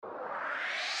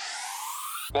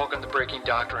Welcome to Breaking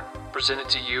Doctrine, presented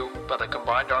to you by the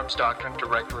Combined Arms Doctrine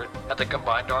Directorate at the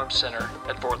Combined Arms Center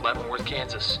at Fort Leavenworth,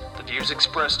 Kansas. The views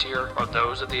expressed here are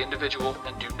those of the individual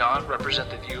and do not represent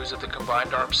the views of the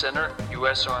Combined Arms Center,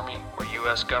 U.S. Army, or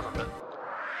U.S. government.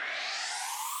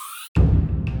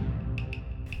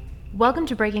 Welcome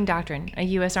to Breaking Doctrine, a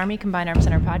U.S. Army Combined Arms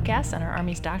Center podcast on our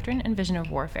Army's doctrine and vision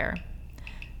of warfare.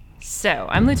 So,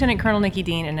 I'm Lieutenant Colonel Nikki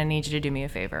Dean, and I need you to do me a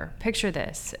favor. Picture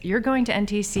this. You're going to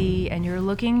NTC, and you're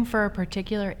looking for a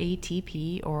particular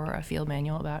ATP or a field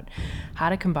manual about how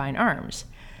to combine arms.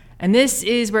 And this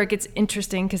is where it gets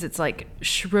interesting, because it's like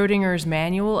Schrodinger's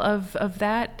manual of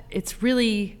that.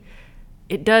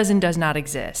 It does and does not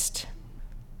exist.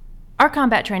 Our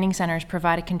combat training centers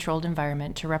provide a controlled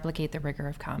environment to replicate the rigor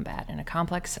of combat in a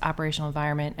complex operational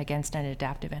environment against an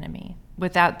adaptive enemy,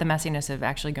 without the messiness of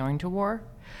actually going to war.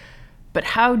 But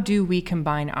how do we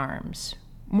combine arms?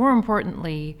 More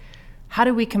importantly, how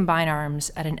do we combine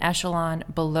arms at an echelon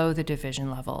below the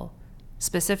division level,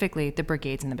 specifically the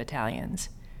brigades and the battalions?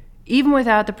 Even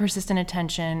without the persistent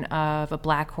attention of a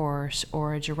Black Horse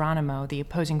or a Geronimo, the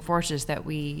opposing forces that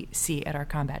we see at our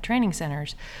combat training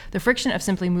centers, the friction of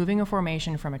simply moving a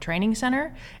formation from a training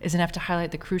center is enough to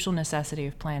highlight the crucial necessity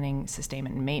of planning,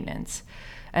 sustainment, and maintenance.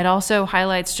 It also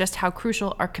highlights just how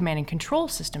crucial our command and control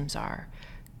systems are.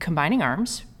 Combining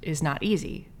arms is not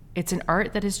easy. It's an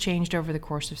art that has changed over the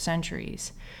course of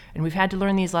centuries, and we've had to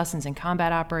learn these lessons in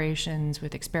combat operations,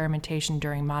 with experimentation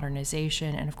during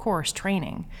modernization, and of course,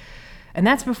 training. And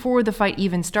that's before the fight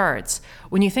even starts.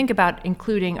 When you think about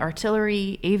including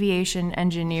artillery, aviation,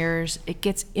 engineers, it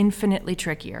gets infinitely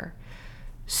trickier.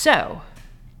 So,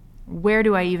 where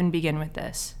do I even begin with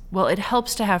this? Well, it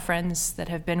helps to have friends that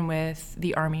have been with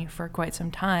the Army for quite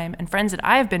some time, and friends that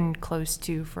I've been close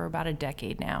to for about a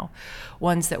decade now,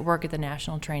 ones that work at the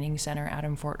National Training Center out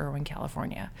in Fort Irwin,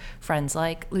 California. Friends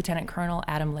like Lieutenant Colonel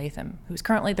Adam Latham, who's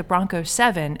currently the Bronco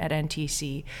 7 at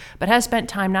NTC, but has spent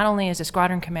time not only as a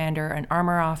squadron commander and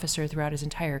armor officer throughout his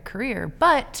entire career,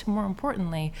 but more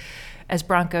importantly, as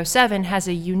Bronco 7 has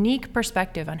a unique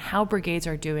perspective on how brigades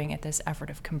are doing at this effort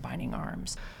of combining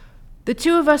arms. The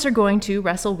two of us are going to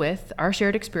wrestle with our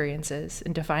shared experiences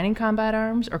in defining combat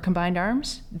arms or combined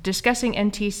arms, discussing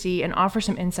NTC, and offer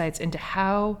some insights into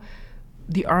how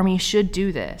the Army should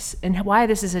do this and why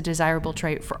this is a desirable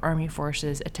trait for Army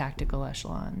forces at tactical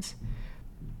echelons.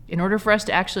 In order for us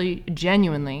to actually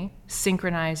genuinely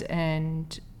synchronize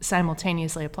and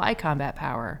simultaneously apply combat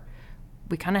power,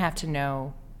 we kind of have to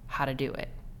know how to do it.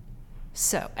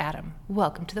 So, Adam,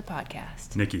 welcome to the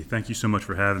podcast. Nikki, thank you so much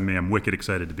for having me. I'm wicked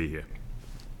excited to be here.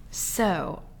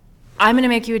 So, I'm going to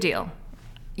make you a deal.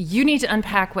 You need to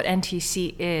unpack what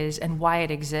NTC is and why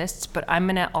it exists, but I'm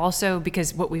going to also,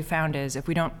 because what we've found is if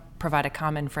we don't provide a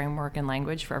common framework and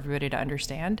language for everybody to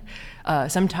understand,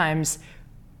 sometimes,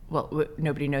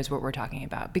 nobody knows what we're talking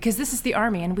about, because this is the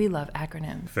Army and we love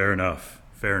acronyms. Fair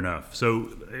enough. So,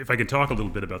 if I could talk a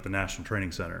little bit about the National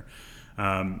Training Center.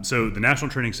 So the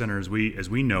National Training Center, as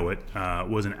we know it,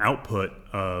 was an output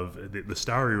of the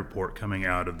Starry Report coming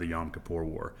out of the Yom Kippur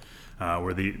War, where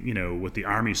what the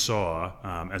Army saw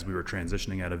as we were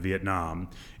transitioning out of Vietnam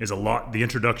is the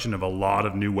introduction of a lot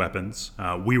of new weapons.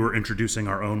 We were introducing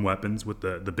our own weapons with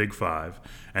the Big Five,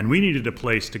 and we needed a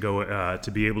place to go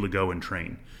to be able to go and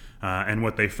train. And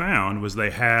what they found was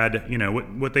they had,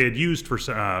 what they had used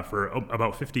for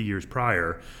about 50 years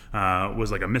prior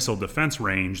was like a missile defense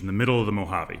range in the middle of the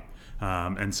Mojave.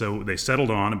 And so they settled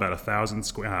on about 1,000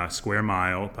 square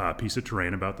mile piece of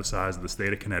terrain, about the size of the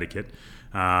state of Connecticut.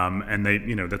 And they,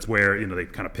 that's where, they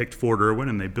kind of picked Fort Irwin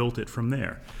and they built it from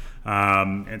there.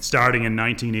 And starting in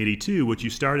 1982, what you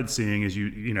started seeing is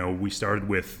we started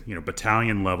with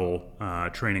battalion level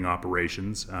training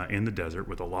operations in the desert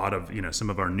with a lot of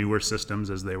some of our newer systems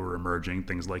as they were emerging,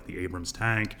 things like the Abrams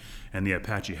tank and the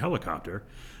Apache helicopter,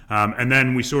 and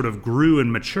then we sort of grew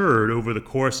and matured over the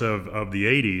course of the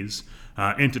 80s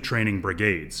into training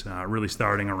brigades, really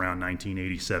starting around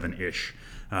 1987-ish,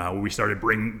 where we started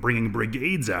bringing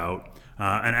brigades out.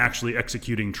 And actually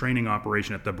executing training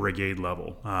operation at the brigade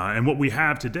level. And what we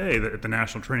have today at the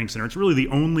National Training Center, it's really the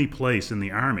only place in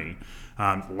the Army,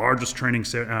 the largest training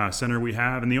center we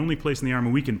have, and the only place in the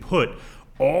Army we can put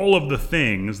all of the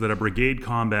things that a brigade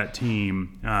combat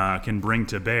team can bring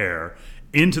to bear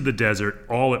into the desert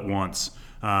all at once,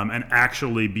 and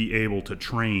actually be able to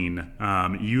train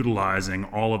utilizing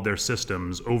all of their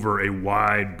systems over a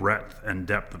wide breadth and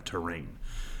depth of terrain.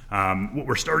 What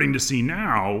we're starting to see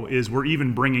now is we're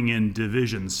even bringing in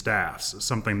division staffs,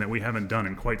 something that we haven't done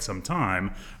in quite some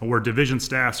time, where division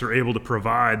staffs are able to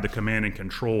provide the command and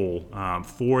control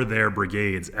for their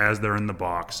brigades as they're in the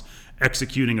box,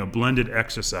 executing a blended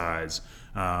exercise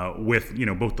with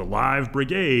both the live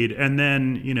brigade and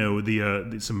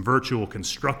then some virtual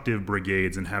constructive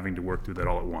brigades, and having to work through that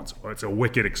all at once. It's a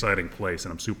wicked exciting place,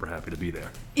 and I'm super happy to be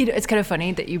there. It's kind of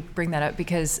funny that you bring that up,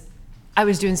 because I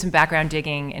was doing some background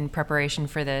digging in preparation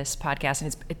for this podcast,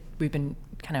 and we've been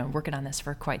kind of working on this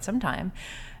for quite some time,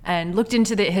 and looked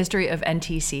into the history of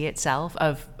NTC itself,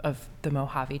 of the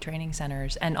Mojave training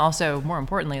centers, and also, more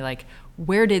importantly, like,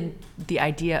 where did the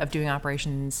idea of doing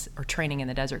operations or training in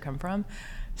the desert come from?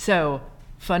 So,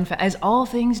 fun fact, as all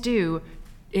things do,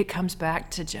 it comes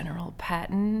back to General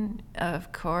Patton,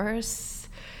 of course.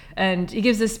 And he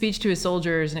gives this speech to his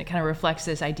soldiers, and it kind of reflects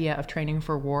this idea of training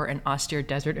for war in austere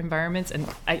desert environments. And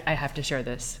I have to share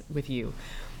this with you.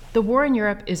 The war in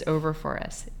Europe is over for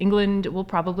us. England will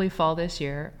probably fall this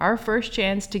year. Our first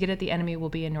chance to get at the enemy will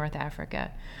be in North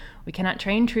Africa. We cannot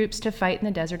train troops to fight in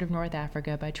the desert of North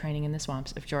Africa by training in the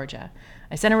swamps of Georgia.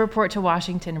 I sent a report to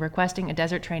Washington requesting a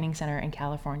desert training center in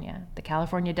California. The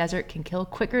California desert can kill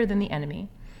quicker than the enemy.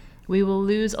 We will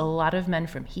lose a lot of men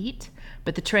from heat,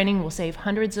 but the training will save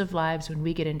hundreds of lives when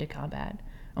we get into combat.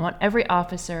 I want every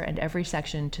officer and every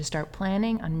section to start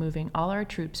planning on moving all our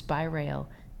troops by rail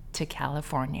to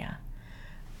California.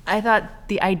 I thought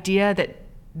the idea that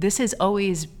this has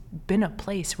always been a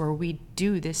place where we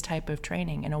do this type of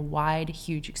training in a wide,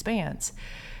 huge expanse.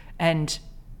 And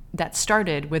that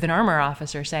started with an armor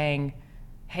officer saying,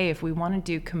 hey, if we want to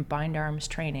do combined arms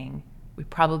training, we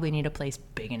probably need a place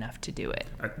big enough to do it.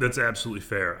 That's absolutely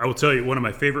fair. I will tell you one of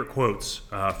my favorite quotes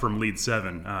from Lead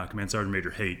 7, Command Sergeant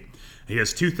Major Haight. He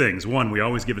has two things. One, we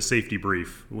always give a safety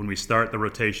brief when we start the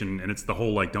rotation, and it's the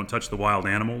whole, don't touch the wild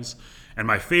animals. And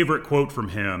my favorite quote from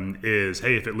him is,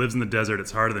 hey, if it lives in the desert,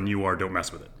 it's harder than you are, don't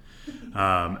mess with it.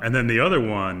 And then the other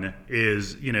one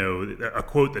is, a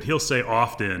quote that he'll say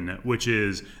often, which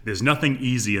is, there's nothing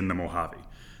easy in the Mojave.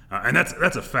 And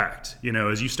that's a fact.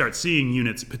 As you start seeing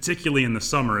units, particularly in the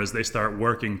summer, as they start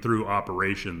working through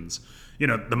operations,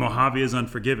 the Mojave is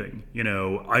unforgiving.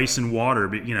 Ice and water,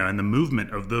 and the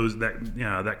movement of those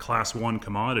that Class 1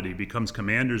 commodity becomes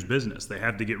commander's business. They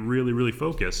have to get really, really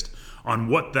focused on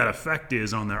what that effect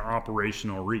is on their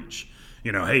operational reach.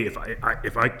 Hey, if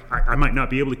I might not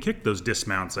be able to kick those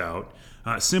dismounts out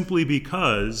simply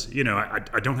because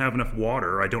I don't have enough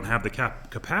water. I don't have the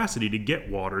capacity to get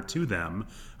water to them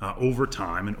over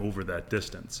time and over that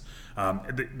distance.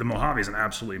 The Mojave is an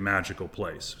absolutely magical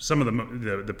place. Some of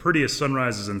the prettiest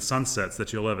sunrises and sunsets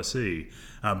that you'll ever see.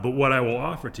 But what I will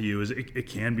offer to you is it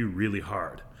can be really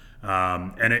hard.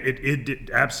 And it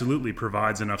absolutely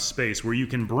provides enough space where you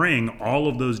can bring all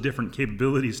of those different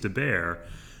capabilities to bear.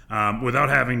 Without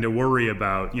having to worry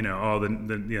about,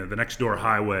 the next door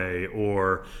highway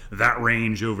or that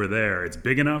range over there. It's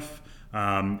big enough,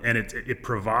 and it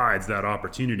provides that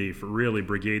opportunity for really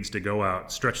brigades to go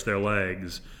out, stretch their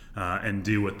legs, and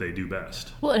do what they do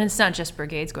best. Well, and it's not just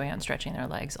brigades going out and stretching their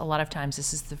legs. A lot of times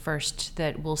this is the first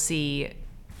that we'll see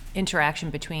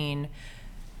interaction between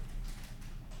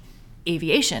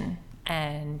aviation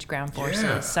and ground forces.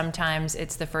 Yeah. Sometimes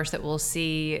it's the first that we'll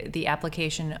see the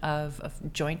application of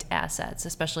joint assets,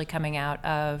 especially coming out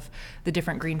of the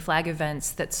different green flag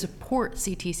events that support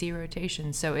CTC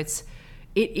rotation. So it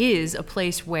is a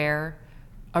place where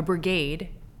a brigade,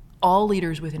 all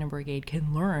leaders within a brigade,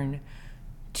 can learn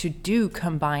to do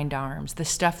combined arms, the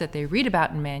stuff that they read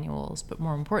about in manuals, but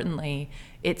more importantly,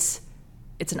 it's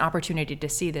an opportunity to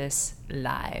see this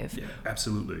live. Yeah,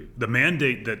 absolutely. The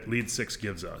mandate that Lead 6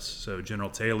 gives us, so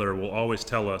General Taylor will always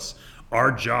tell us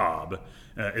our job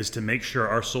is to make sure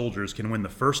our soldiers can win the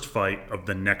first fight of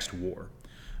the next war.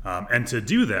 And to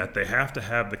do that, they have to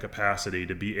have the capacity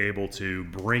to be able to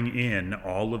bring in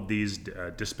all of these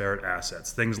disparate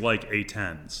assets, things like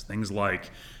A-10s, things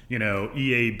like,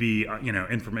 EAB,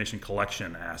 information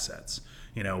collection assets,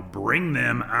 bring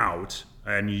them out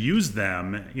and use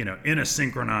them, in a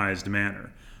synchronized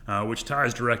manner, which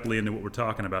ties directly into what we're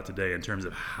talking about today in terms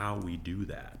of how we do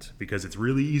that, because it's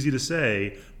really easy to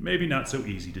say, maybe not so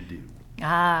easy to do.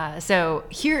 So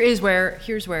here's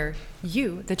where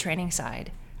you, the training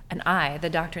side, and I, the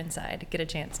doctrine side, get a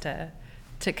chance to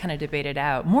kind of debate it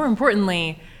out. More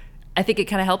importantly, I think it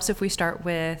kind of helps if we start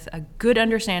with a good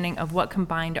understanding of what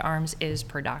combined arms is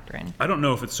per doctrine. I don't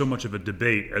know if it's so much of a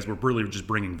debate as we're really just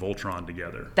bringing Voltron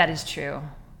together. That is true.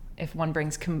 If one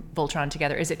brings Voltron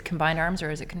together, is it combined arms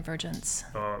or is it convergence?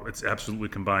 It's absolutely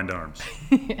combined arms.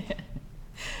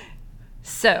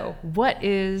 So, what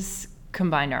is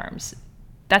combined arms?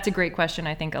 That's a great question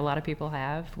I think a lot of people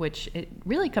have, which it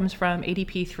really comes from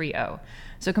ADP 3.0.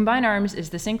 So combined arms is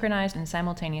the synchronized and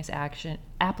simultaneous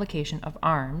application of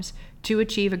arms to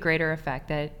achieve a greater effect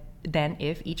that than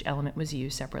if each element was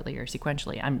used separately or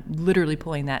sequentially. I'm literally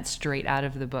pulling that straight out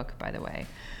of the book, by the way.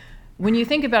 When you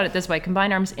think about it this way,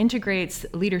 Combined Arms integrates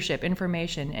leadership,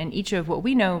 information, and each of what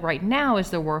we know right now as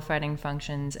the warfighting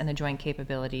functions and the joint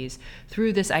capabilities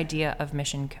through this idea of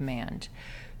mission command.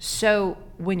 So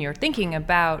when you're thinking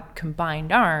about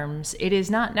Combined Arms, it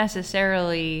is not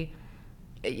necessarily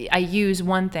I use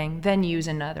one thing, then use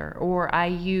another, or I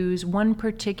use one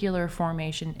particular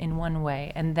formation in one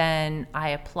way, and then I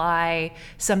apply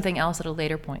something else at a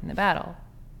later point in the battle.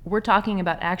 We're talking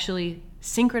about actually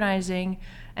synchronizing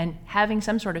and having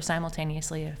some sort of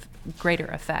simultaneously greater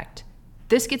effect.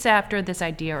 This gets after this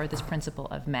idea or this principle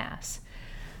of mass.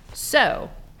 So,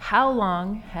 how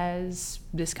long has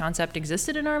this concept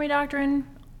existed in Army doctrine?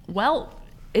 Well,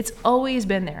 it's always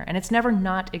been there, and it's never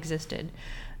not existed.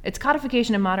 Its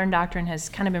codification in modern doctrine has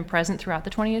kind of been present throughout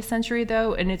the 20th century,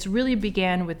 though, and it's really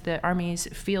began with the Army's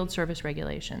field service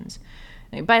regulations.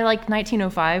 By like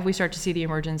 1905, we start to see the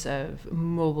emergence of a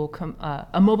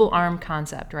mobile arm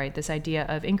concept, right? This idea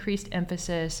of increased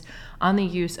emphasis on the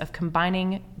use of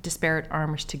combining disparate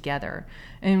arms together,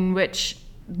 in which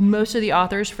most of the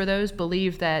authors for those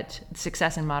believe that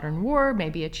success in modern war may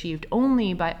be achieved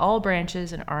only by all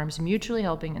branches and arms mutually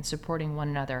helping and supporting one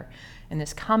another in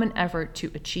this common effort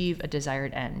to achieve a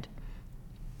desired end.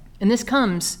 And this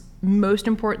comes, most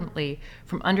importantly,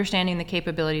 from understanding the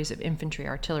capabilities of infantry,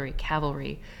 artillery,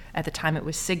 cavalry. At the time it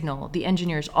was signal, the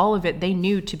engineers, all of it, they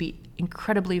knew to be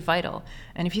incredibly vital.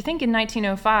 And if you think in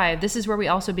 1905, this is where we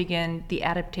also begin the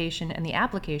adaptation and the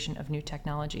application of new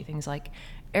technology, things like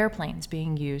airplanes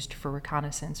being used for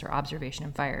reconnaissance or observation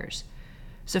and fires.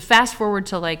 So fast forward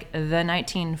to like the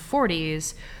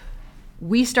 1940s,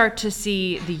 we start to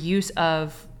see the use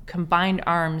of combined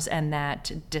arms and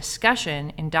that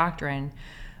discussion in doctrine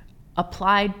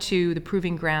applied to the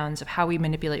proving grounds of how we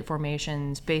manipulate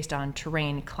formations based on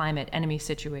terrain, climate, enemy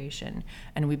situation.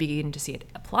 And we begin to see it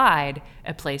applied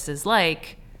at places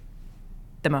like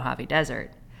the Mojave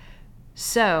Desert.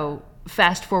 So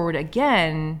fast forward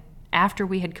again, after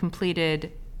we had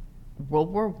completed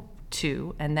World War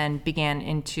II and then began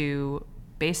into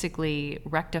basically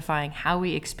rectifying how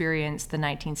we experienced the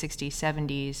 1960s,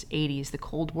 70s, 80s, the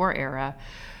Cold War era,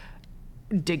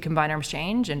 did combined arms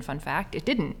change? And fun fact, it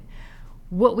didn't.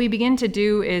 What we begin to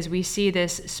do is we see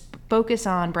this focus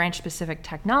on branch-specific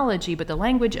technology, but the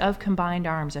language of combined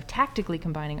arms, of tactically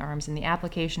combining arms, and the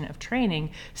application of training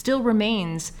still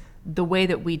remains the way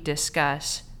that we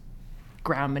discuss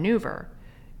ground maneuver.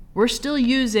 We're still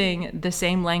using the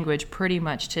same language pretty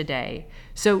much today.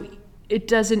 So it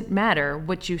doesn't matter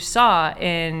what you saw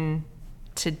in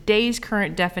today's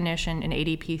current definition in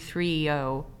ADP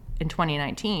 3.0 in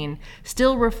 2019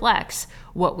 still reflects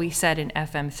what we said in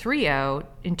FM 3.0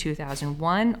 in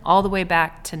 2001, all the way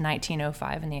back to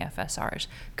 1905 in the FSRs.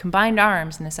 Combined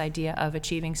arms and this idea of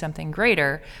achieving something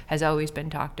greater has always been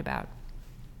talked about.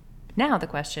 Now the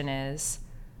question is,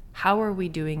 how are we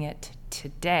doing it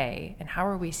today, and how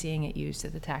are we seeing it used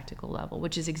at the tactical level,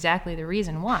 which is exactly the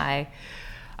reason why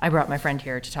I brought my friend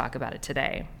here to talk about it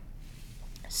today.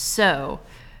 So,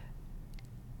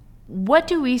 what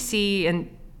do we see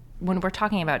when we're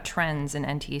talking about trends in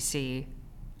NTC?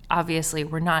 Obviously,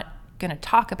 we're not going to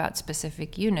talk about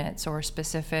specific units or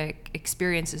specific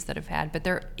experiences that have had, but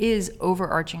there is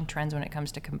overarching trends when it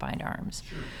comes to combined arms.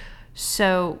 Sure.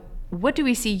 So, what do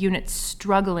we see units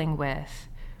struggling with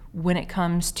when it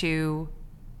comes to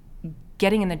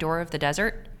getting in the door of the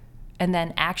desert and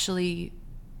then actually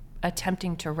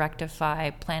attempting to rectify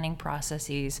planning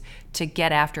processes to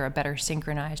get after a better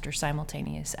synchronized or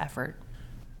simultaneous effort?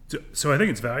 So I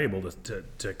think it's valuable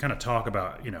to kind of talk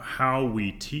about, how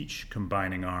we teach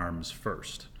combining arms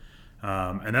first.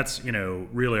 And that's,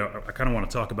 really, I kind of want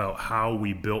to talk about how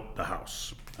we built the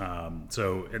house.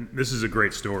 And this is a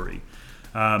great story.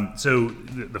 So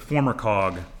the former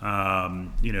COG,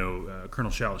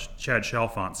 Colonel Chad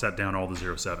Chalfant sat down all the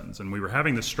 07s, and we were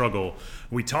having this struggle.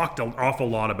 We talked an awful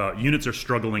lot about units are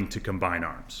struggling to combine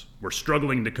arms. We're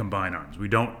struggling to combine arms. We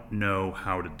don't know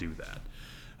how to do that.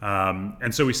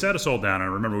 And so we sat us all down. I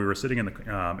remember we were sitting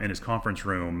in his conference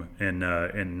room in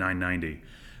 990,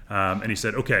 and he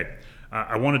said, "Okay,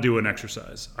 I want to do an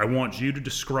exercise. I want you to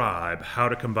describe how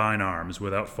to combine arms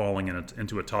without falling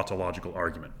into a tautological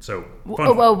argument." So,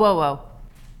 whoa.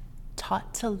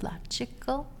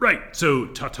 Tautological? Right. So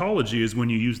tautology is when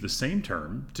you use the same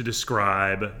term to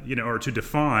describe, or to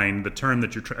define the term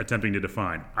that you're attempting to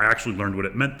define. I actually learned what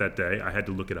it meant that day. I had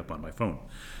to look it up on my phone.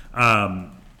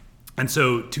 And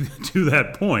so to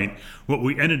that point, what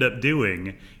we ended up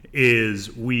doing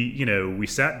is we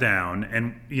sat down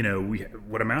and we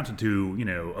what amounted to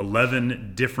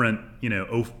 11 different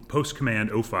post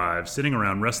command 05 sitting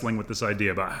around wrestling with this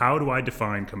idea about how do I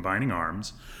define combining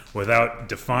arms without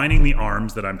defining the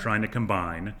arms that I'm trying to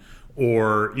combine,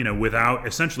 or without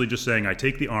essentially just saying I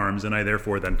take the arms and I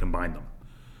therefore then combine them,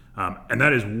 and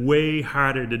that is way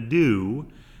harder to do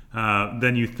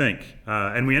than you think.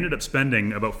 And we ended up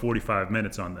spending about 45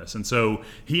 minutes on this. And so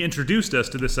he introduced us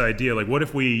to this idea, like, what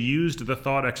if we used the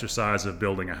thought exercise of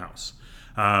building a house?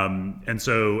 And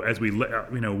so as we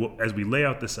lay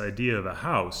out this idea of a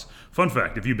house, fun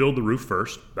fact, if you build the roof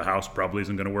first, the house probably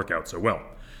isn't going to work out so well.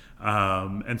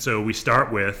 And so we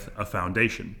start with a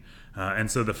foundation.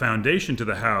 And so the foundation to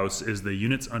the house is the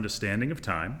unit's understanding of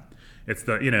time. It's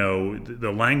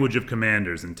the language of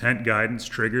commanders: intent, guidance,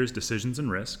 triggers, decisions,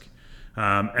 and risk.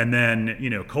 And then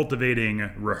cultivating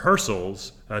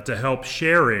rehearsals to help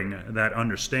sharing that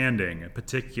understanding,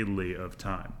 particularly of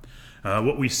time.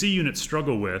 What we see units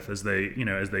struggle with as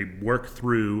they work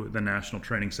through the National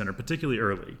Training Center, particularly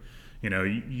early,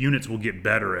 units will get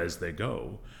better as they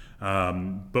go.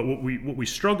 But what we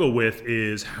struggle with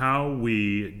is how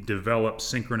we develop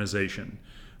synchronization.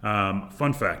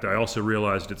 Fun fact, I also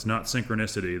realized it's not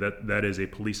synchronicity. That is a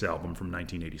Police album from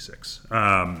 1986.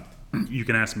 You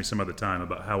can ask me some other time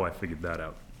about how I figured that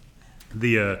out.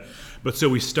 But so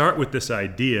we start with this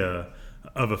idea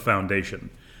of a foundation.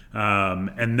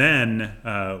 And then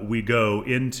we go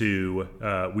into,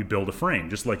 we build a frame,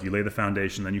 just like you lay the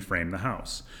foundation, then you frame the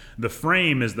house. The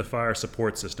frame is the fire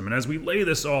support system. And as we lay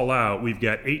this all out, we've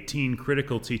got 18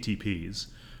 critical TTPs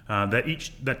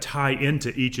that tie into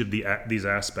each of these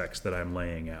aspects that I'm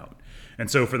laying out. And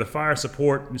so for the fire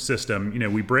support system,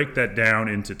 we break that down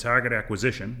into target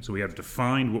acquisition. So we have to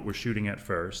find what we're shooting at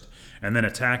first, and then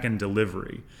attack and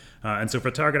delivery. And so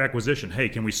for target acquisition, hey,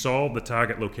 can we solve the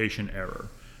target location error?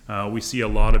 We see a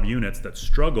lot of units that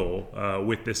struggle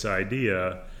with this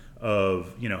idea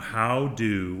of how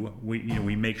do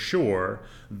we make sure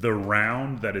the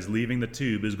round that is leaving the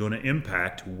tube is going to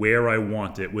impact where I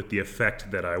want it with the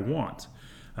effect that I want.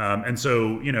 And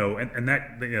so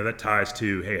that ties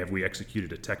to, hey, have we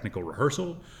executed a technical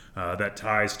rehearsal? That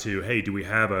ties to, hey, do we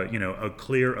have a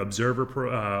clear observer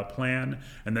plan?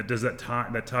 And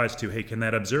that ties to, hey, can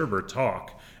that observer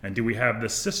talk? And do we have the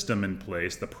system in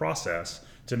place, the process,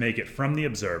 to make it from the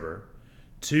observer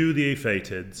to the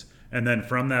aphatids, and then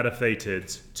from that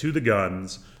aphatids to the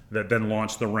guns that then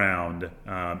launch the round,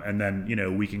 and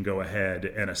then we can go ahead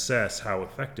and assess how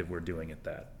effective we're doing at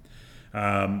that.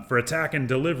 For attack and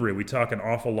delivery, we talk an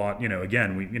awful lot.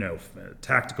 Again,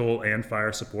 tactical and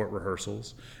fire support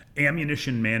rehearsals,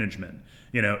 ammunition management.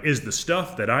 Is the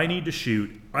stuff that I need to shoot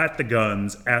at the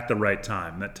guns at the right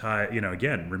time.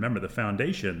 Again, remember the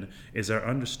foundation is our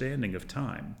understanding of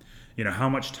time. How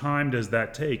much time does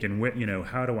that take, and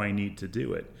how do I need to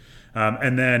do it?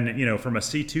 And then, from a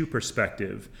C2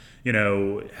 perspective,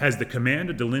 has the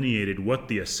commander delineated what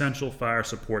the essential fire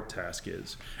support task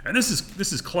is? And this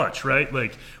is clutch, right?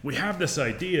 Like, we have this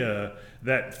idea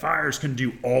that fires can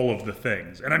do all of the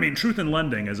things. And I mean, truth in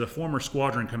lending, as a former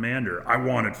squadron commander, I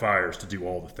wanted fires to do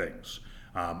all the things.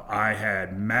 I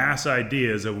had mass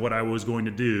ideas of what I was going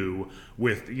to do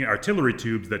with artillery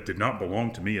tubes that did not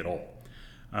belong to me at all.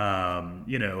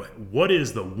 What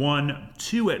is the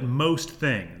 2 at most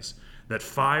things that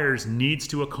fires needs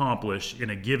to accomplish in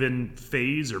a given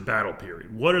phase or battle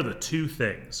period? What are the 2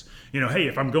 things? Hey,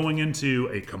 if I'm going into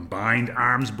a combined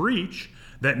arms breach,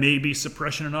 that may be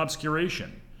suppression and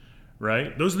obscuration,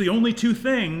 right? Those are the only 2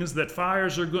 things that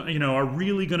fires are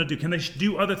really going to do. Can they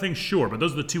do other things? Sure, but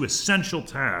those are the 2 essential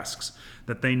tasks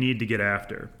that they need to get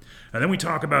after. And then we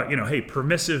talk about, hey,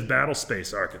 permissive battle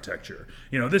space architecture.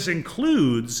 This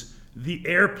includes the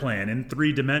air plan in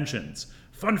 3 dimensions.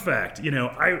 Fun fact,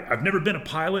 I've never been a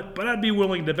pilot, but I'd be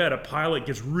willing to bet a pilot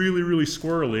gets really, really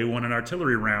squirrely when an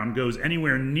artillery round goes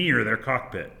anywhere near their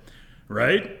cockpit,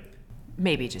 right?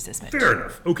 Maybe just a smidge. Fair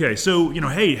enough. Okay, so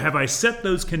hey, have I set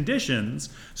those conditions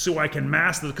so I can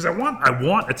master? Because I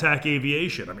want attack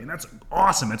aviation. I mean, that's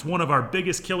awesome. It's one of our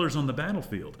biggest killers on the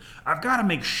battlefield. I've got to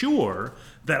make sure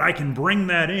that I can bring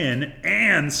that in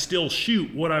and still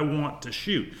shoot what I want to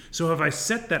shoot. So have I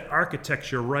set that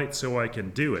architecture right so I can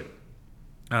do it?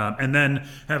 And then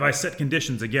have I set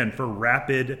conditions, again, for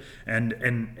rapid and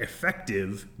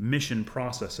effective mission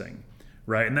processing,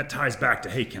 right? And that ties back to,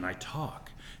 hey, can I talk?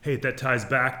 Hey, that ties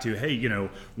back to, hey,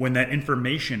 when that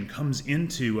information comes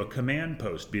into a command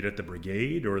post, be it at the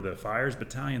brigade or the fires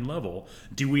battalion level,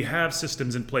 do we have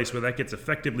systems in place where that gets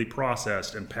effectively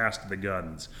processed and passed to the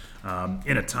guns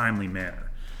in a timely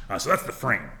manner? So that's the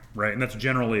frame, right? And that's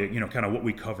generally, kind of what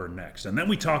we cover next. And then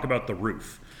we talk about the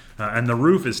roof. And the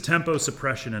roof is tempo,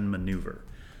 suppression, and maneuver.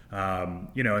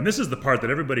 And this is the part that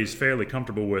everybody's fairly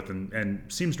comfortable with and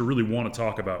seems to really want to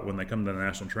talk about when they come to the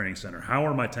National Training Center. How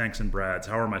are my tanks and brads?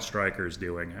 How are my strikers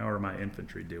doing? How are my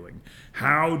infantry doing?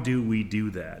 How do we do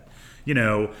that?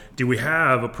 Do we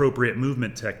have appropriate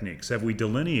movement techniques? Have we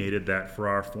delineated that for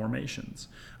our formations?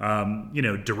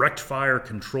 Direct fire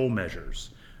control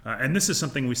measures. And this is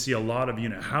something we see a lot of,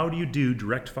 how do you do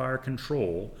direct fire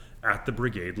control at the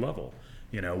brigade level?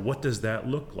 What does that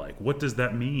look like? What does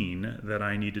that mean that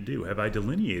I need to do? Have I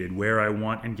delineated where I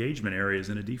want engagement areas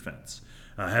in a defense?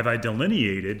 Have I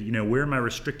delineated, where my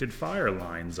restricted fire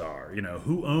lines are?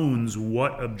 Who owns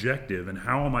what objective and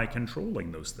how am I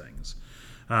controlling those things?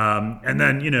 And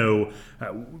then,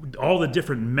 all the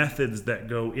different methods that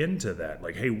go into that,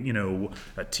 like, hey,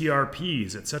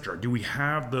 TRPs, etc. Do we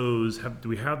have those? Do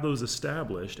we have those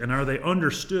established? And are they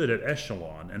understood at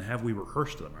echelon? And have we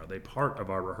rehearsed them? Are they part of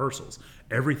our rehearsals?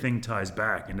 Everything ties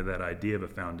back into that idea of a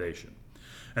foundation.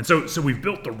 And so we've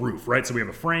built the roof, right? So we have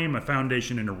a frame, a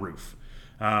foundation, and a roof.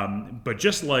 But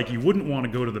just like you wouldn't want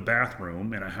to go to the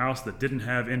bathroom in a house that didn't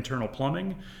have internal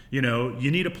plumbing, you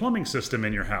need a plumbing system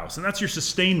in your house, and that's your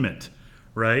sustainment,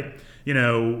 right?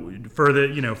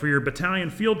 For your battalion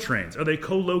field trains, are they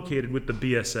co-located with the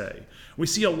BSA? We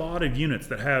see a lot of units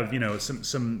that have,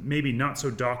 some maybe not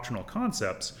so doctrinal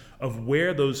concepts of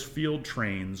where those field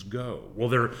trains go. Well,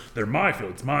 they're my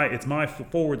field. It's my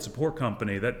forward support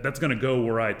company that's going to go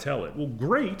where I tell it. Well,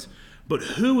 great. But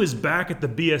who is back at the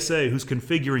BSA who's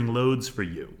configuring loads for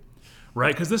you,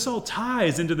 right? Because this all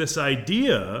ties into this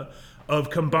idea of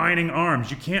combining arms.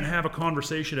 You can't have a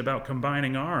conversation about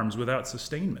combining arms without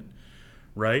sustainment,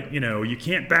 right? You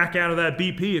can't back out of that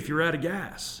BP if you're out of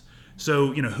gas.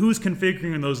 So, who's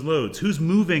configuring those loads? Who's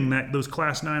moving those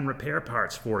Class 9 repair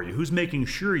parts for you? Who's making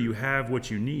sure you have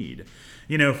what you need?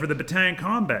 For the battalion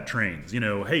combat trains,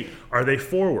 hey, are they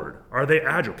forward? Are they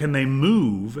agile? Can they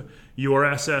move your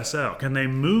SSL? Can they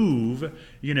move,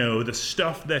 the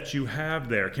stuff that you have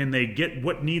there? Can they get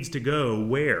what needs to go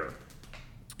where?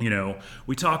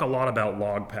 We talk a lot about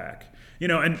log pack.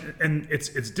 And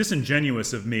it's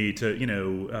disingenuous of me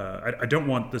to, I don't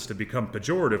want this to become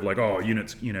pejorative, like, oh,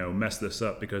 units, mess this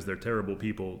up because they're terrible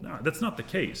people. No, that's not the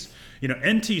case.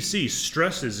 NTC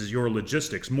stresses your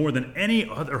logistics more than any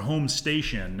other home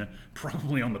station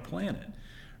probably on the planet,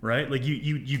 right? Like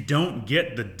you don't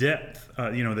get the depth,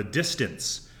 the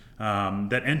distance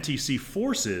that NTC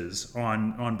forces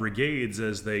on brigades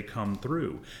as they come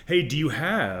through. Hey, do you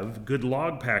have good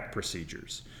log pack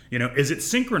procedures? Is it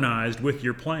synchronized with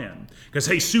your plan? Because,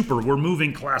 hey, super, we're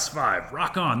moving Class 5.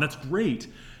 Rock on, that's great.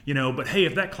 But hey,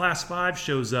 if that Class 5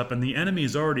 shows up and the enemy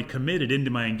is already committed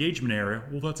into my engagement area,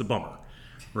 well, that's a bummer,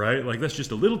 right? Like, that's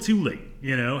just a little too late.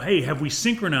 Hey, have we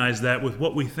synchronized that with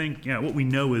what we think, what we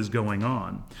know is going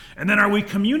on? And then are we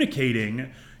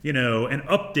communicating, and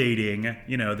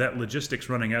updating, that logistics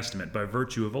running estimate by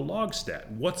virtue of a log stat?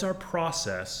 What's our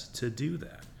process to do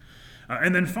that?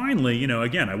 And then finally,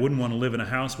 again, I wouldn't want to live in a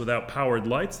house without powered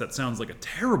lights. That sounds like a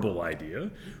terrible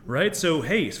idea, right? So,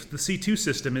 hey, the C2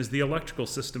 system is the electrical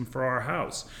system for our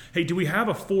house. Hey, do we have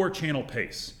a 4-channel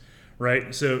pace,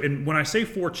 right? So, and when I say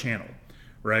 4-channel,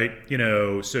 right,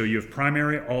 so you have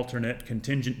primary, alternate,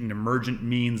 contingent, and emergent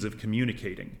means of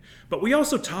communicating. But we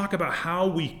also talk about how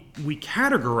we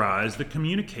categorize the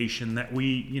communication that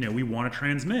we want to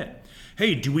transmit.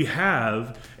 Hey, do we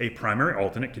have a primary,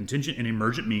 alternate, contingent, and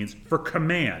emergent means for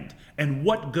command? And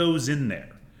what goes in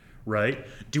there, right?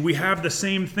 Do we have the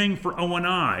same thing for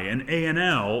O&I and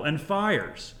A&L and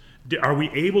fires? Are we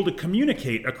able to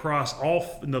communicate across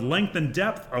all the length and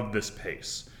depth of this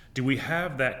pace? Do we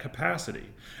have that capacity?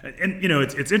 And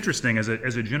it's interesting as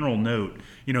a general note,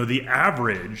 the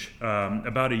average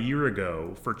about a year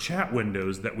ago for chat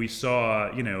windows that we saw,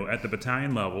 at the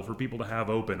battalion level for people to have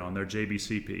open on their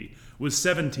JBCP was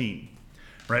 17,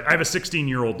 right? I have a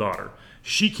 16-year-old daughter.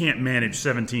 She can't manage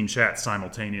 17 chats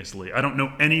simultaneously. I don't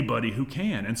know anybody who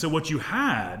can. And so what you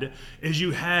had is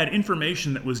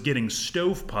information that was getting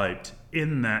stovepiped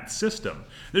in that system.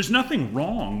 There's nothing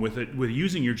wrong with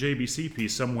using your JBCP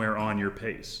somewhere on your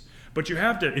pace. But you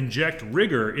have to inject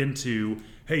rigor into,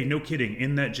 hey, no kidding,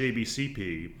 in that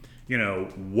JBCP,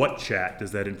 what chat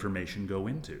does that information go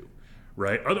into,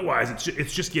 right? Otherwise,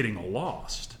 it's just getting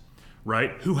lost,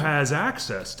 right? Who has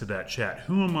access to that chat?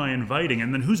 Who am I inviting?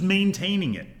 And then who's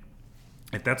maintaining it?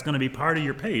 If that's going to be part of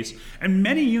your pace, and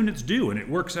many units do, and it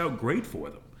works out great for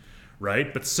them,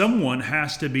 right? But someone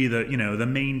has to be the, the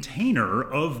maintainer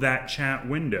of that chat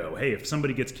window. Hey, if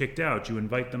somebody gets kicked out, you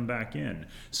invite them back in.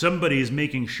 Somebody is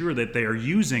making sure that they are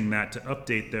using that to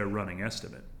update their running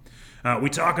estimate.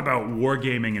 We talk about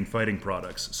wargaming and fighting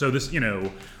products. So this,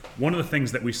 one of the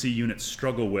things that we see units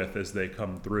struggle with as they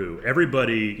come through,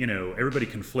 everybody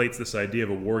conflates this idea of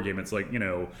a war game. It's like,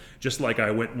 just like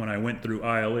when I went through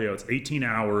ILE, it's 18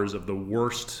 hours of the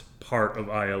worst part of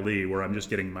ILE where I'm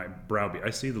just getting my brow beat. I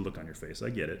see the look on your face.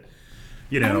 I get it.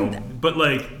 But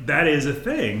like that is a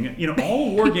thing.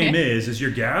 All a war game is you're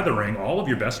gathering all of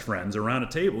your best friends around a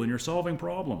table and you're solving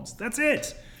problems. That's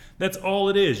it. That's all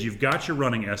it is. You've got your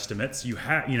running estimates.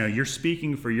 You're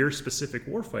speaking for your specific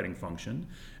warfighting function,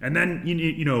 and then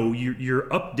you're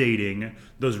updating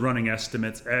those running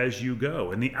estimates as you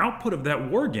go. And the output of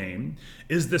that war game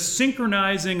is the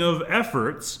synchronizing of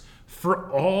efforts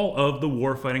for all of the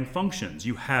warfighting functions.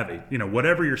 You have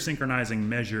whatever your synchronizing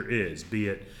measure is, be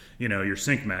it your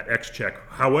SyncMat, XCheck,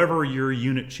 however your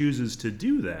unit chooses to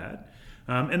do that.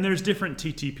 And there's different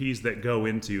TTPs that go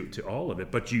into all of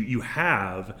it, but you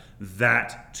have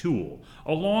that tool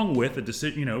along with a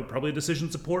decision, probably a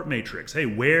decision support matrix. Hey,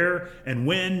 where and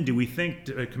when do we think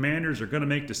commanders are going to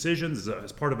make decisions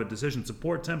as part of a decision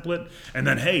support template? And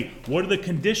then, hey, what are the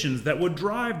conditions that would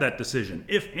drive that decision?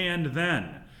 If and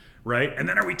then, right? And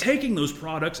then are we taking those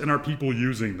products and are people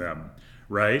using them,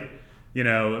 right?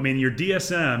 Your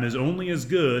DSM is only as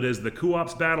good as the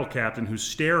co-ops battle captain who's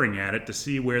staring at it to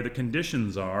see where the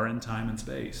conditions are in time and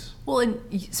space. Well,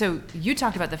 and so you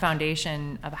talked about the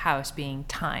foundation of a house being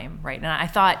time, right? And I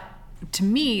thought, to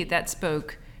me, that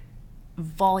spoke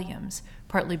volumes,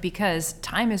 partly because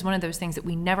time is one of those things that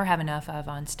we never have enough of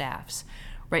on staffs,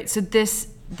 right? So this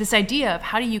idea of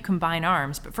how do you combine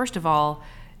arms, but first of all,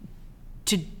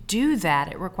 to do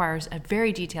that, it requires a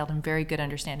very detailed and very good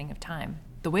understanding of time.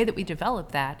 The way that we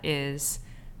develop that is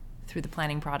through the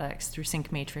planning products, through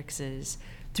sync matrices,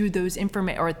 through those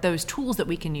those tools that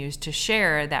we can use to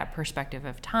share that perspective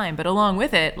of time. But along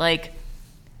with it, like,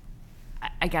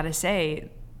 I gotta say,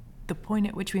 the point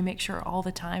at which we make sure all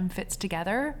the time fits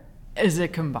together is a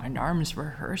combined arms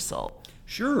rehearsal.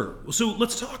 Sure. So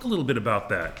let's talk a little bit about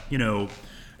that.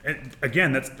 And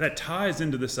again, that ties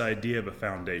into this idea of a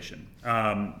foundation.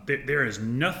 There is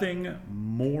nothing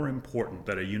more important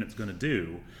that a unit's going to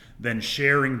do than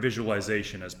sharing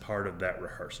visualization as part of that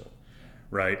rehearsal,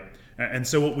 right? And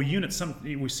so what we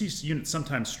see units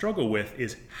sometimes struggle with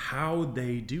is how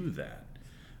they do that.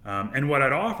 And what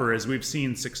I'd offer is we've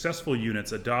seen successful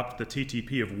units adopt the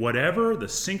TTP of whatever the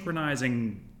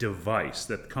synchronizing device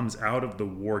that comes out of the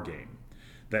war game.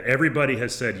 That everybody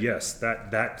has said, yes,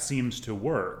 that seems to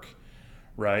work,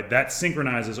 right? That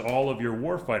synchronizes all of your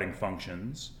warfighting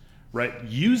functions, right?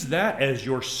 Use that as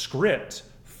your script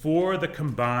for the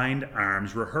combined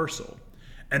arms rehearsal.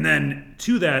 And then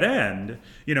to that end,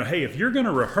 hey, if you're going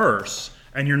to rehearse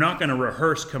and you're not going to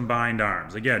rehearse combined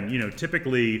arms, again,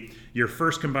 typically your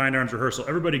first combined arms rehearsal,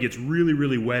 everybody gets really,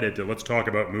 really wedded to let's talk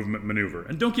about movement maneuver.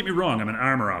 And don't get me wrong, I'm an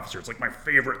armor officer. It's like my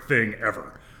favorite thing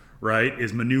ever. Right,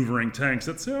 is maneuvering tanks.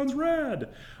 That sounds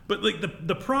rad. But like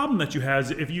the problem that you have is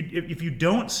if you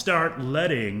don't start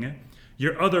letting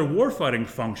your other warfighting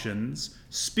functions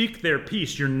speak their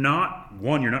piece, you're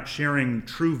not sharing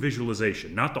true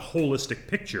visualization, not the holistic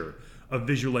picture of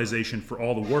visualization for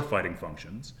all the warfighting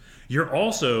functions. You're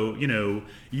also,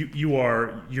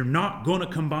 you're not going to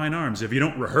combine arms. If you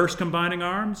don't rehearse combining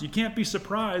arms, you can't be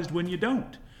surprised when you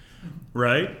don't.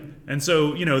 Right? And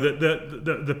so,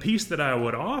 the piece that I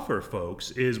would offer folks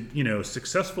is,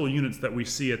 successful units that we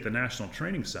see at the National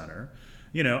Training Center,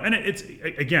 and it's,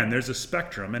 again, there's a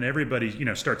spectrum and everybody,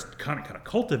 starts kind of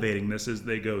cultivating this as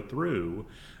they go through.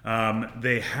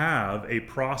 They have a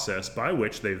process by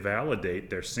which they validate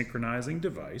their synchronizing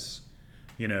device,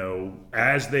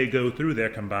 as they go through their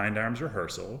combined arms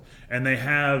rehearsal, and they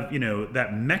have, that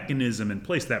mechanism in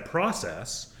place, that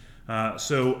process.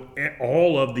 So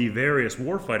all of the various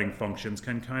warfighting functions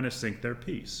can kind of sync their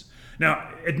piece.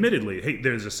 Now, admittedly, hey,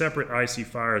 there's a separate IC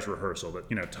Fires rehearsal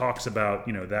that talks about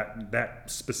that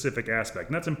specific aspect,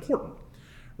 and that's important,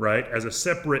 right? As a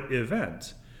separate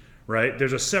event, right?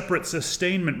 There's a separate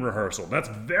sustainment rehearsal. That's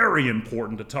very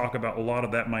important to talk about a lot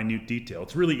of that minute detail.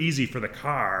 It's really easy for the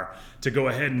car to go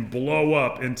ahead and blow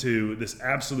up into this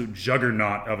absolute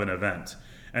juggernaut of an event.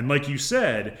 And like you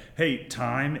said, hey,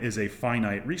 time is a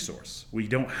finite resource. We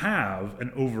don't have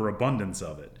an overabundance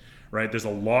of it, right? There's a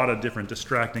lot of different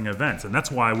distracting events, and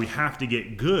that's why we have to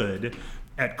get good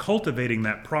at cultivating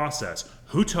that process.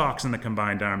 Who talks in the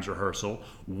combined arms rehearsal?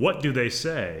 What do they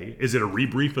say? Is it a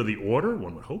rebrief of the order?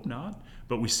 One would hope not,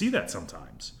 but we see that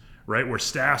sometimes, right? Where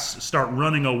staffs start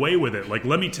running away with it. Like,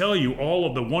 let me tell you all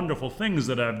of the wonderful things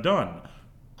that I've done.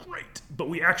 Great, but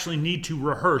we actually need to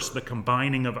rehearse the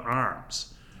combining of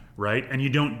arms, right? And you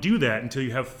don't do that until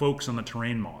you have folks on the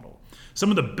terrain model. Some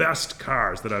of the best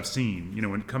cars that I've seen,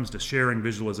 when it comes to sharing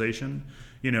visualization,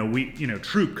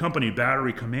 troop, company,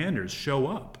 battery commanders show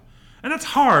up. And that's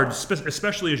hard,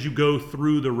 especially as you go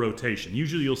through the rotation.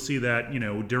 Usually you'll see that,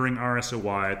 during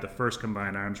RSOY at the first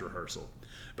combined arms rehearsal.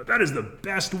 But that is the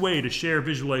best way to share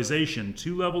visualization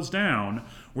 2 levels down,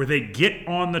 where they get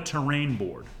on the terrain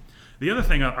board. The other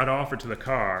thing I'd offer to the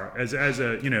car, as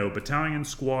a battalion,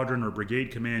 squadron, or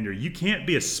brigade commander, you can't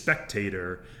be a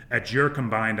spectator at your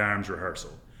combined arms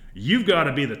rehearsal. You've got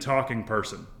to be the talking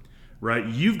person, right?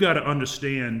 You've got to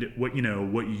understand what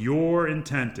your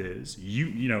intent is.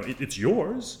 It's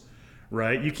yours,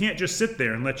 right? You can't just sit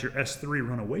there and let your S3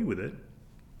 run away with it.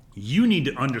 You need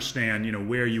to understand,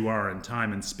 where you are in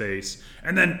time and space.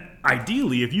 And then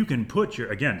ideally, if you can put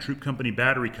your, again, troop, company,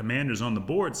 battery commanders on the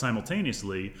board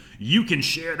simultaneously, you can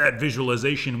share that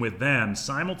visualization with them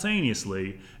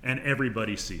simultaneously, and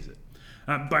everybody sees it.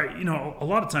 But, a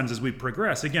lot of times as we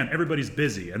progress, again, everybody's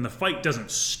busy and the fight doesn't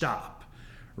stop,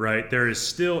 right? There is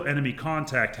still enemy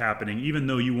contact happening, even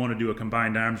though you want to do a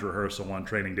combined arms rehearsal on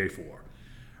training day 4.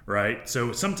 Right,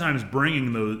 so sometimes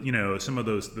bringing those, some of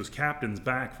those captains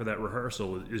back for that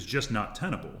rehearsal is just not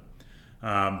tenable.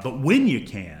 But when you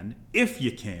can, if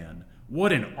you can,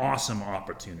 what an awesome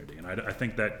opportunity! And I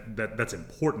think that's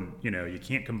important. You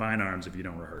can't combine arms if you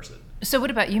don't rehearse it. So, what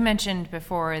about, you mentioned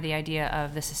before the idea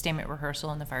of the sustainment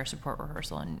rehearsal and the fire support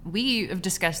rehearsal, and we have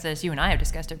discussed this. You and I have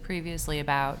discussed it previously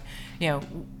about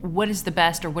what is the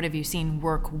best, or what have you seen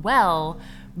work well.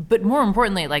 But more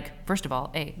importantly, first of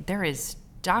all, there is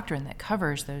doctrine that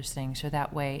covers those things, so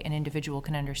that way an individual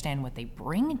can understand what they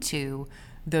bring to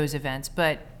those events.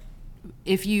 But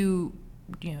if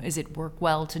is it work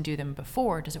well to do them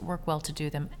before? Does it work well to do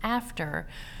them after?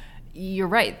 You're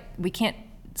right. We can't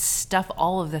stuff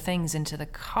all of the things into the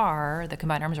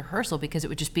combined arms rehearsal, because it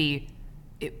would just be,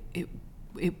 it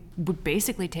would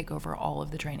basically take over all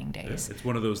of the training days. Yeah, it's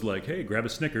one of those hey, grab a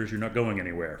Snickers, you're not going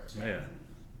anywhere. Yeah.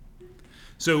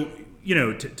 So,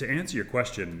 to answer your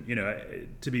question,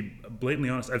 to be blatantly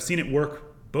honest, I've seen it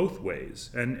work both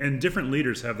ways. And different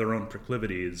leaders have their own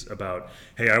proclivities about,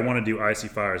 hey, I want to do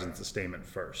IC fires and sustainment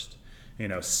first.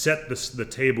 Set the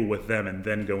table with them and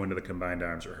then go into the combined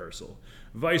arms rehearsal.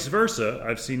 Vice versa,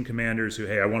 I've seen commanders who,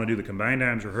 hey, I want to do the combined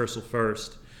arms rehearsal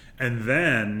first, and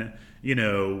then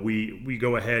we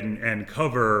go ahead and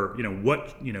cover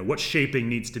what shaping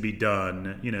needs to be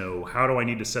done, how do I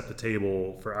need to set the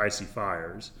table for IC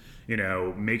fires,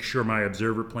 make sure my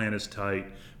observer plan is tight,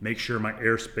 make sure my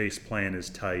airspace plan is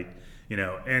tight,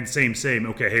 and same,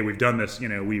 okay, hey, we've done this,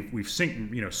 we've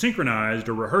synchronized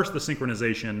or rehearsed the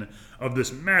synchronization of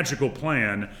this magical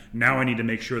plan. Now I need to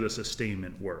make sure the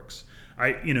sustainment works.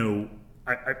 I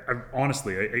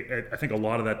honestly, I think a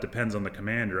lot of that depends on the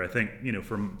commander. I think,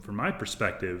 from my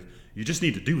perspective, you just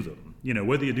need to do them.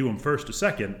 Whether you do them first or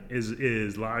second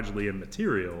is largely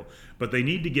immaterial, but they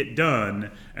need to get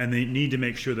done, and they need to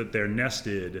make sure that they're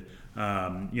nested,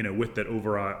 with that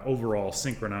overall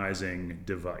synchronizing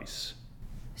device.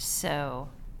 So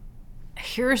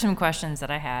here are some questions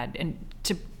that I had, and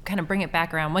to kind of bring it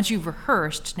back around, once you've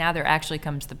rehearsed, now there actually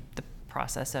comes the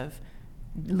process of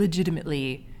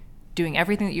legitimately doing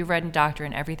everything that you've read in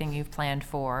doctrine, everything you've planned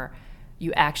for.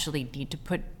 You actually need to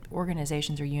put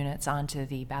organizations or units onto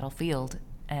the battlefield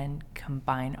and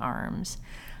combine arms.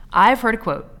 I've heard a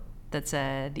quote that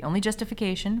said, the only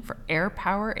justification for air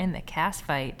power in the CAS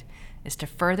fight is to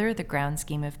further the ground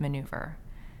scheme of maneuver.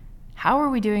 How are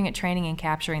we doing at training and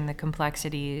capturing the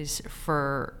complexities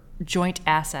for joint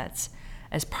assets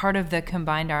as part of the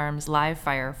combined arms live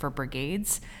fire for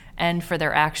brigades and for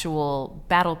their actual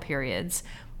battle periods?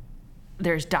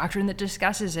 There's doctrine that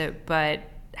discusses it, but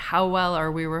how well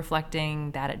are we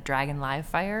reflecting that at Dragon Live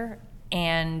Fire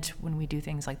and when we do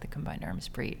things like the Combined Arms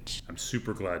Breach? I'm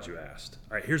super glad you asked.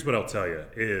 All right, here's what I'll tell you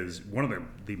is one of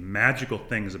the magical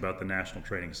things about the National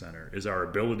Training Center is our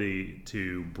ability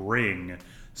to bring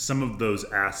some of those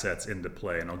assets into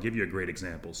play. And I'll give you a great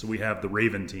example. So we have the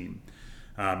Raven team.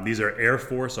 These are Air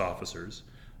Force officers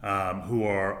who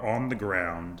are on the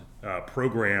ground,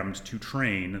 programmed to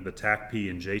train the TAC-P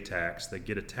and JTACs that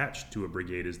get attached to a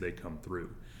brigade as they come through.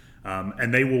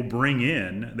 And they will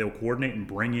they'll coordinate and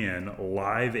bring in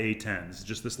live A-10s.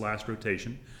 Just this last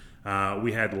rotation,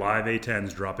 we had live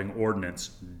A-10s dropping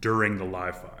ordnance during the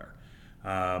live fire.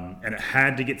 And it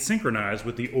had to get synchronized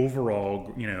with the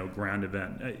overall, ground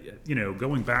event.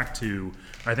 Going back to,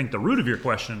 I think, the root of your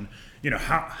question,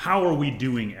 how are we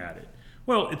doing at it?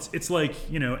 Well, it's like,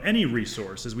 any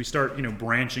resource, as we start,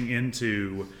 branching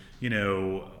into,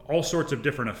 all sorts of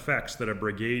different effects that a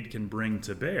brigade can bring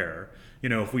to bear.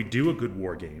 If we do a good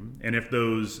war game, and if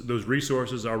those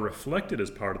resources are reflected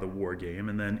as part of the war game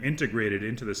and then integrated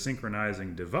into the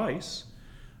synchronizing device,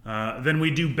 then we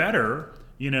do better,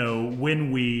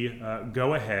 when we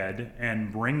go ahead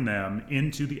and bring them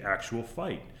into the actual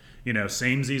fight.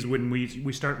 Samesies when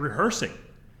we start rehearsing.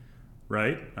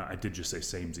 Right? I did just say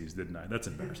samesies, didn't I? That's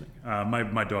embarrassing.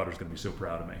 My daughter's going to be so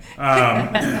proud of me.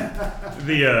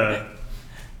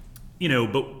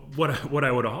 But what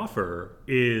I would offer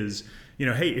is,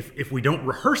 hey, if we don't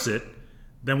rehearse it,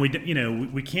 then we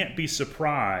can't be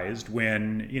surprised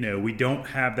when, we don't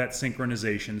have that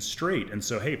synchronization straight. And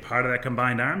so, hey, part of that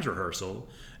combined arms rehearsal,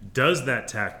 does that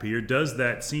TACP or does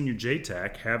that senior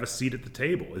JTAC have a seat at the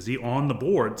table? Is he on the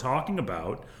board talking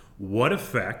about what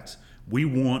effect we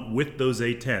want with those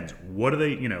A10s? What are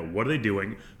they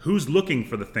doing? Who's looking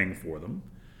for the thing for them?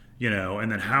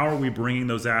 And then how are we bringing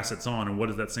those assets on, and what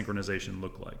does that synchronization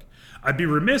look like? I'd be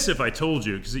remiss if I told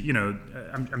you, because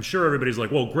I'm sure everybody's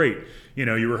like, well, great,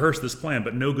 you rehearse this plan,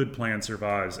 but no good plan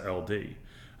survives LD.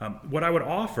 What I would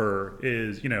offer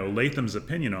is, Latham's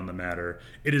opinion on the matter.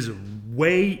 It is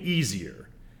way easier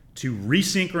to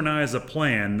resynchronize a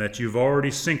plan that you've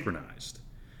already synchronized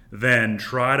than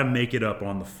try to make it up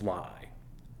on the fly,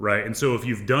 right? And so if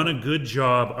you've done a good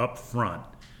job up front,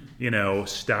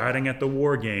 starting at the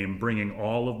war game, bringing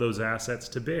all of those assets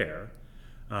to bear,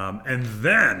 and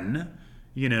then,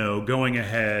 going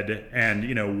ahead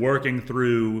and, working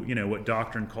through, what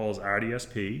Doctrine calls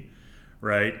RDSP,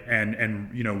 right?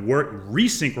 And work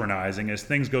resynchronizing as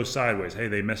things go sideways. Hey,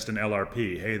 they missed an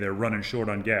LRP. Hey, they're running short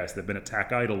on gas. They've been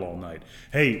attack idle all night.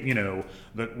 Hey,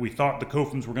 we thought the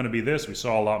Kofans were going to be this. We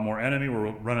saw a lot more enemy. We're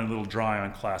running a little dry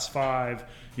on class 5.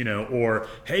 Or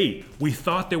hey, we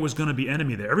thought there was going to be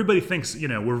enemy there. Everybody thinks,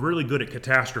 we're really good at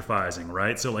catastrophizing,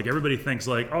 right? So like everybody thinks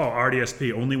like, oh,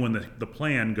 RDSP only when the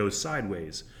plan goes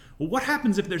sideways. Well, what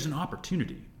happens if there's an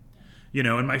opportunity?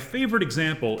 And my favorite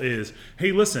example is,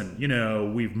 hey, listen,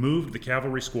 we've moved the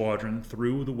cavalry squadron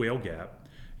through the Whale Gap.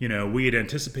 We had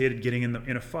anticipated getting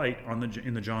in a fight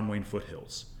in the John Wayne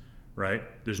foothills, right?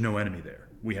 There's no enemy there.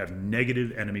 We have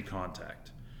negative enemy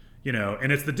contact.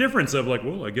 And it's the difference of like,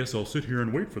 well, I guess I'll sit here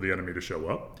and wait for the enemy to show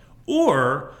up,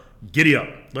 or giddy up,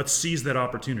 let's seize that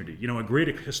opportunity. A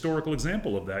great historical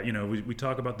example of that, we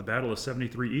talk about the Battle of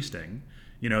 73 Easting.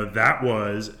 That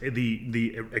was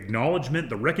the acknowledgement,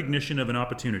 the recognition of an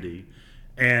opportunity,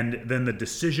 and then the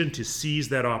decision to seize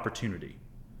that opportunity,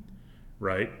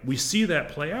 right? We see that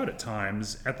play out at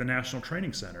times at the National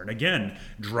Training Center. And again,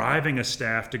 driving a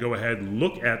staff to go ahead and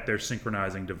look at their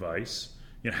synchronizing device,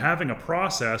 having a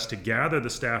process to gather the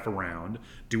staff around.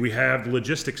 Do we have the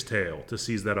logistics tail to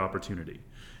seize that opportunity?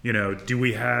 Do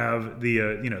we have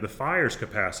the fires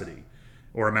capacity,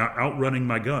 or am I outrunning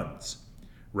my guns,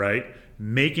 right?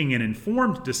 Making an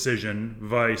informed decision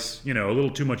vice, a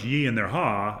little too much ye in their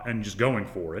ha and just going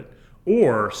for it,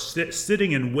 or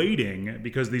sitting and waiting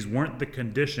because these weren't the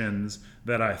conditions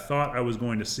that I thought I was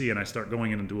going to see, and I start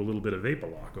going into a little bit of vapor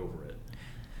lock over it.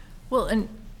 Well, and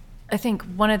I think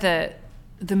one of the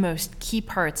most key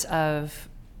parts of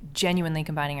genuinely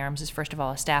combining arms is, first of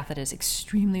all, a staff that is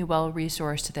extremely well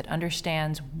resourced, that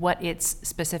understands what its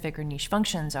specific or niche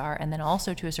functions are, and then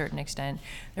also, to a certain extent,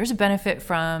 there's a benefit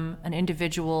from an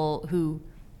individual who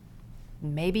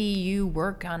maybe you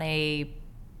work in a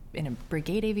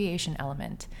brigade aviation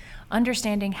element,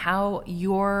 understanding how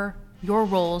your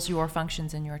roles, your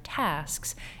functions, and your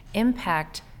tasks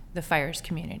impact the fires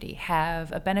community,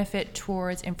 have a benefit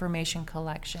towards information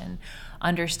collection,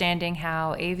 understanding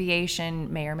how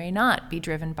aviation may or may not be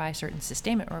driven by certain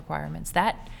sustainment requirements.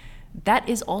 That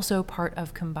is also part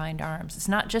of combined arms. It's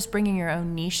not just bringing your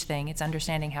own niche thing, it's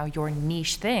understanding how your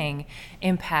niche thing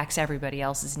impacts everybody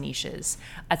else's niches.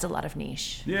 That's a lot of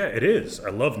niche. Yeah, it is.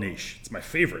 I love niche. It's my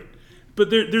favorite. But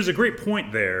there's a great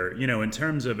point there, in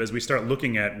terms of as we start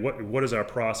looking at what is our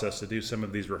process to do some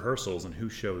of these rehearsals and who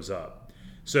shows up.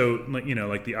 So,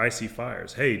 like the IC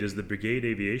fires. Hey, does the brigade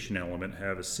aviation element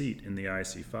have a seat in the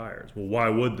IC fires? Well, why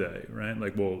would they, right?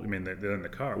 Like, well, I mean, they're in the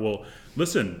car. Well,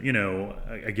 listen,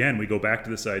 again, we go back to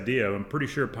this idea. I'm pretty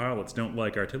sure pilots don't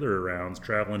like artillery rounds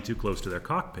traveling too close to their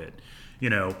cockpit.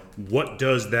 What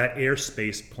does that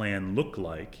airspace plan look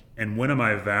like? And when am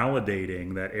I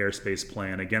validating that airspace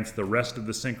plan against the rest of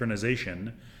the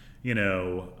synchronization,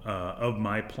 of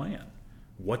my plan?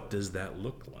 What does that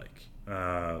look like?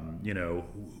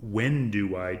 When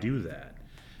do I do that?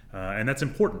 And that's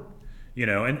important,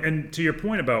 and to your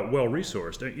point about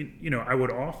well-resourced, I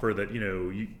would offer that,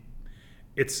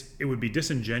 it would be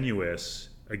disingenuous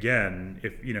again,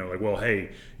 if like, well,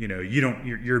 hey, you don't,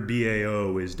 your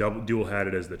BAO is dual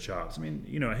hatted as the chops. I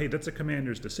mean, hey, that's a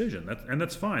commander's decision.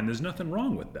 That's fine. There's nothing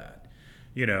wrong with that.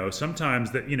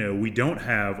 Sometimes that, we don't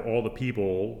have all the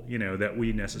people, that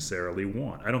we necessarily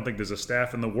want. I don't think there's a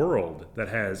staff in the world that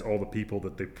has all the people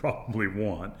that they probably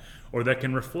want or that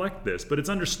can reflect this. But it's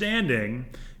understanding,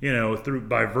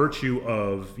 by virtue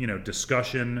of,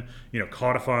 discussion,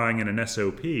 codifying in an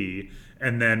SOP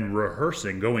and then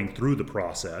rehearsing, going through the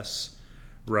process,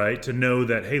 right? To know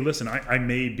that, hey, listen, I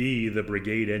may be the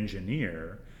brigade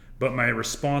engineer, but my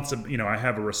I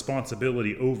have a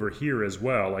responsibility over here as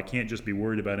well. I can't just be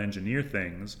worried about engineer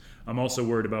things. I'm also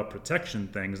worried about protection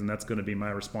things, and that's going to be my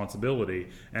responsibility.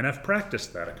 And I've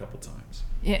practiced that a couple times.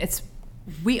 Yeah,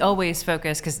 we always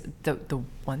focus because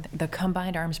the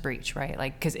combined arms breach, right?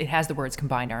 Like, because it has the words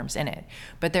combined arms in it,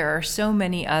 but there are so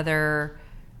many other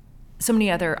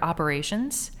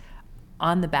operations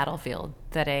on the battlefield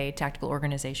that a tactical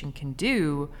organization can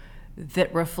do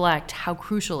that reflect how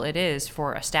crucial it is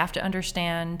for a staff to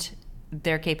understand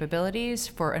their capabilities,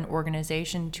 for an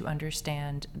organization to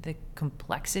understand the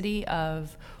complexity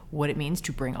of what it means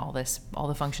to bring all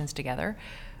the functions together.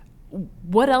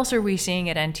 What else are we seeing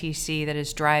at NTC that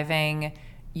is driving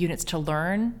units to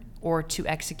learn or to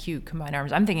execute combined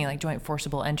arms? I'm thinking like joint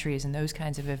forcible entries and those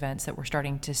kinds of events that we're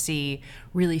starting to see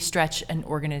really stretch an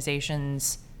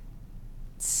organization's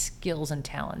skills and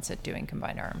talents at doing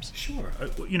combined arms. Sure.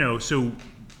 So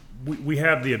we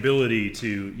have the ability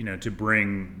to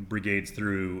bring brigades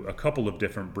through a couple of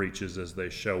different breaches as they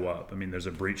show up. I mean, there's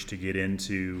a breach to get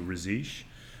into Razish.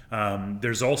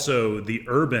 There's also the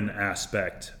urban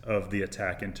aspect of the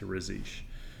attack into Razish.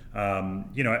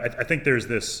 I think there's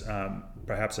this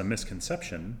perhaps a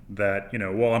misconception that,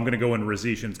 well, I'm going to go in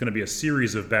Razish and it's going to be a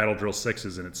series of battle drill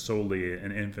 6s and it's solely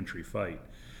an infantry fight.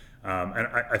 And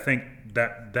I think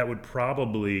that would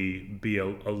probably be a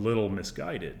little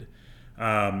misguided.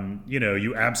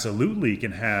 You absolutely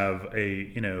can have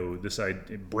this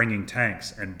idea, bringing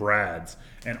tanks and Brads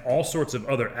and all sorts of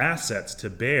other assets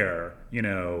to bear,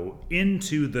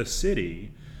 into the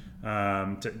city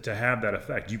to have that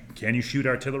effect. Can you shoot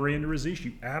artillery into Razish?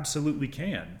 You absolutely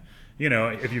can.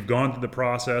 If you've gone through the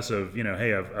process of,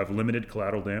 hey, I've limited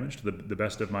collateral damage to the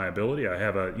best of my ability. I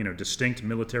have a, distinct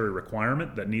military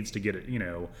requirement that needs to get it,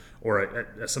 or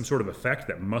some sort of effect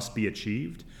that must be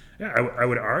achieved. Yeah, I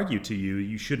would argue to you,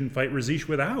 you shouldn't fight Razish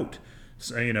without,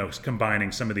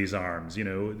 combining some of these arms.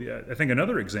 I think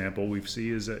another example we see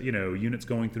is, units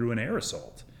going through an air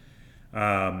assault.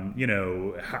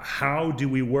 How do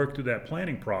we work through that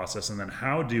planning process, and then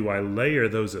how do I layer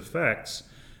those effects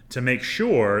to make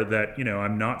sure that,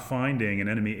 I'm not finding an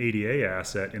enemy ADA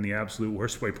asset in the absolute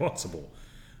worst way possible?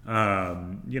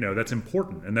 That's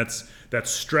important. And that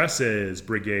stresses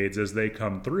brigades as they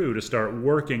come through to start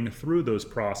working through those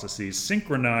processes,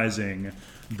 synchronizing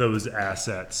those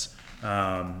assets,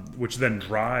 which then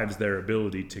drives their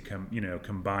ability to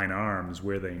combine arms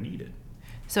where they need it.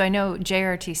 So I know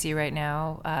JRTC right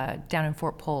now, down in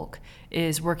Fort Polk,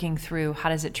 is working through how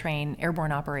does it train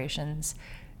airborne operations.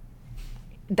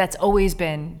 That's always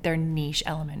been their niche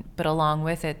element, but along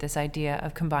with it, this idea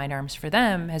of combined arms for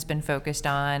them has been focused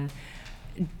on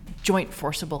joint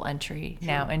forcible entry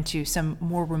now into some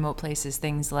more remote places,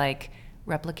 things like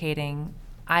replicating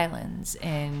islands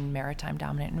in maritime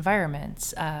dominant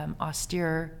environments,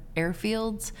 austere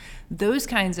airfields, those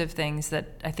kinds of things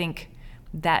that I think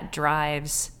that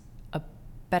drives a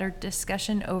better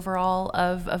discussion overall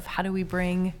of how do we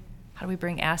bring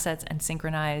assets and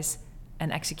synchronize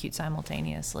and execute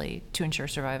simultaneously to ensure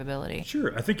survivability.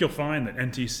 Sure. I think you'll find that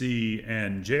NTC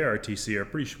and JRTC are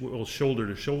pretty well shoulder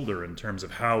to shoulder in terms of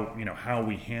how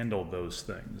we handle those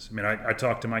things. I mean, I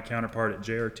talk to my counterpart at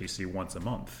JRTC once a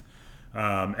month.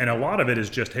 And a lot of it is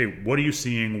just, hey, what are you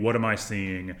seeing? What am I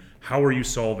seeing? How are you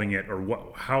solving it?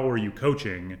 Or how are you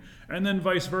coaching? And then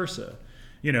vice versa.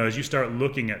 As you start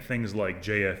looking at things like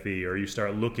JFE, or you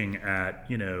start looking at,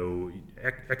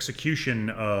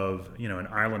 execution of, an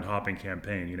island hopping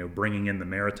campaign, bringing in the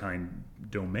maritime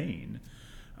domain,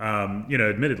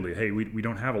 admittedly, hey, we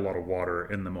don't have a lot of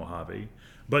water in the Mojave,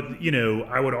 but,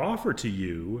 I would offer to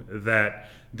you that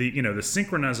the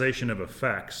synchronization of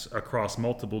effects across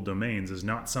multiple domains is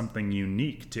not something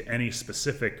unique to any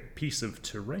specific piece of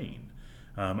terrain.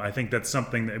 I think that's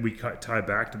something that we tie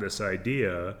back to this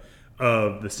idea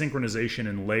of the synchronization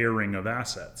and layering of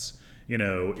assets.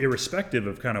 Irrespective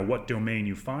of kind of what domain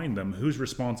you find them, who's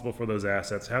responsible for those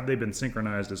assets, have they been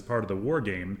synchronized as part of the war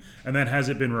game, and then has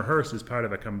it been rehearsed as part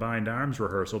of a combined arms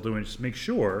rehearsal to make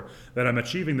sure that I'm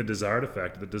achieving the desired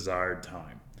effect at the desired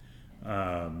time.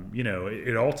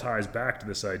 It all ties back to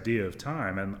this idea of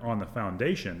time, and on the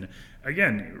foundation,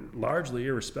 again, largely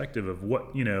irrespective of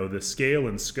what, the scale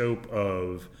and scope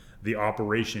of the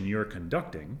operation you're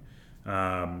conducting.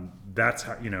 That's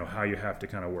how you have to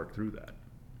kind of work through that.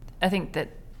 I think that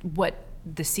what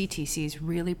the CTCs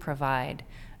really provide,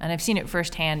 and I've seen it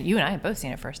firsthand, you and I have both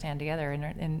seen it firsthand together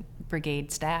in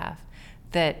brigade staff,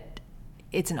 that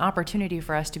it's an opportunity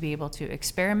for us to be able to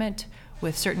experiment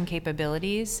with certain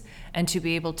capabilities and to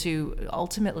be able to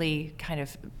ultimately kind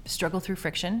of struggle through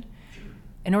friction.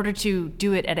 In order to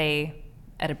do it at a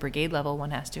brigade level,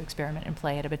 one has to experiment and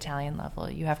play at a battalion level.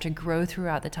 You have to grow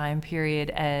throughout the time period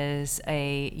as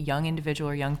a young individual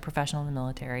or young professional in the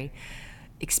military,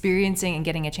 experiencing and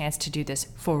getting a chance to do this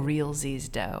for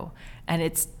realsies dough. And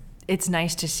it's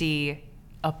nice to see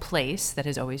a place that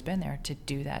has always been there to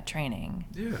do that training.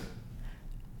 Yeah.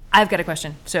 I've got a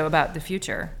question, about the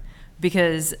future,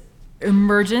 because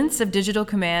emergence of digital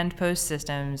command post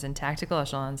systems and tactical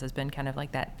echelons has been kind of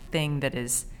like that thing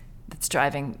that's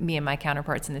driving me and my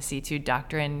counterparts in the C2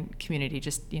 doctrine community.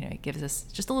 Just, it gives us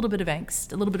just a little bit of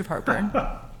angst, a little bit of heartburn.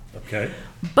 Okay.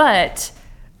 But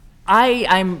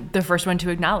I'm the first one to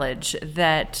acknowledge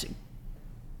that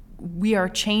we are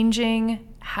changing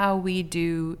how we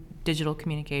do digital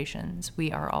communications.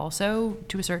 We are also,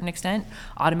 to a certain extent,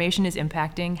 automation is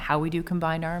impacting how we do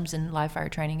combined arms and live fire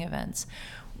training events.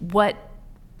 What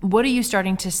are you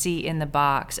starting to see in the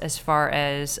box as far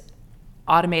as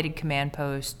automated command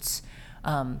posts,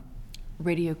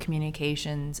 radio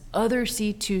communications, other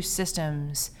C2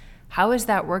 systems? How is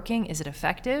that working? Is it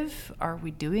effective? Are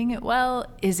we doing it well?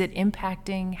 Is it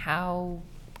impacting how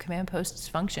command posts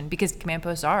function? Because command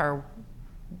posts are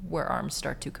where arms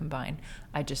start to combine.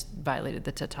 I just violated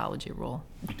the tautology rule.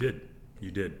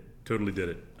 You did. Totally did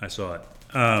it. I saw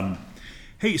it.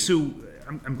 Hey, so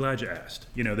I'm glad you asked.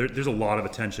 There's a lot of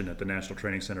attention at the National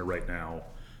Training Center right now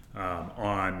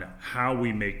on how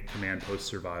we make command posts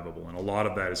survivable. And a lot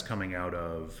of that is coming out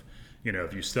of,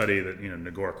 if you study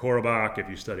Nagorno-Karabakh, if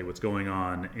you study what's going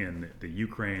on in the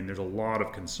Ukraine, there's a lot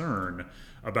of concern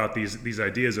about these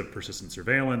ideas of persistent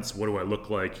surveillance. What do I look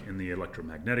like in the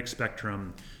electromagnetic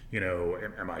spectrum?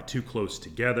 Am I too close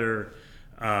together?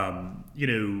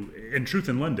 In truth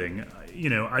in lending,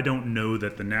 I don't know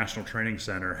that the National Training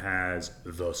Center has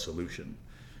the solution.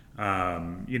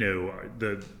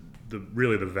 The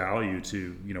value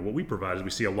to what we provide is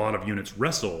we see a lot of units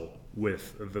wrestle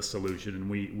with the solution, and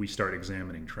we start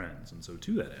examining trends. And so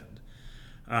to that end,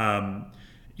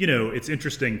 it's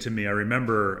interesting to me. I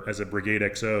remember as a Brigade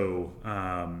XO,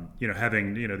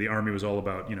 having, the Army was all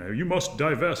about, you must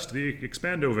divest the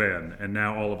Expando van. And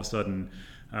now all of a sudden,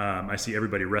 I see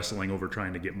everybody wrestling over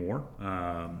trying to get more.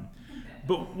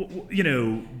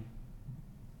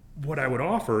 What I would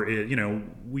offer is,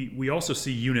 we also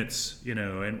see units,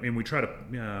 and we try to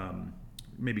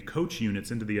maybe coach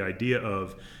units into the idea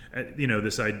of,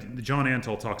 this idea. John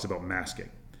Antal talks about masking.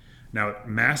 Now,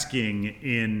 masking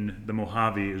in the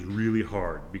Mojave is really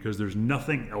hard because there's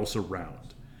nothing else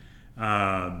around.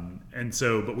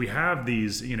 But we have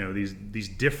these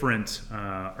different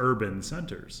urban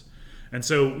centers. And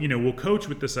so, we'll coach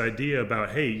with this idea about,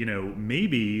 hey,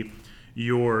 maybe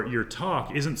your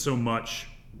talk isn't so much,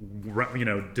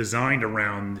 designed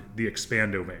around the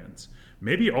Expando vans.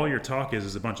 Maybe all your talk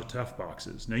is a bunch of tough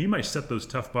boxes. Now, you might set those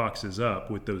tough boxes up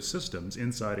with those systems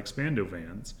inside Expando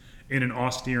vans in an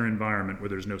austere environment where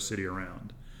there's no city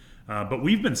around. But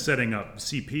we've been setting up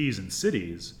CPs in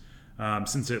cities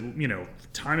since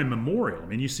time immemorial. I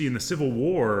mean, you see in the Civil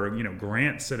War,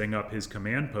 Grant setting up his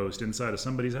command post inside of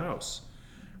somebody's house,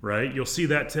 right? You'll see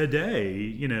that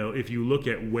today, if you look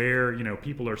at where,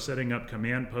 people are setting up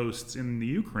command posts in the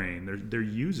Ukraine, they're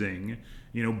using,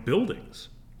 buildings.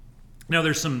 Now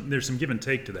there's some give and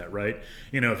take to that, right?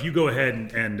 If you go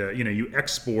ahead and you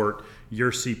export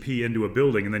your CP into a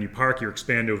building and then you park your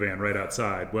Expando van right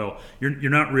outside, well,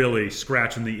 you're not really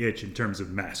scratching the itch in terms of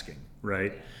masking,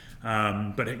 right?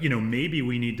 But maybe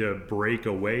we need to break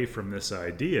away from this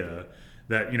idea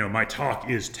that my talk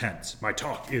is tents, my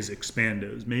talk is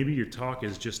Expandos. Maybe your talk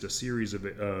is just a series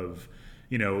of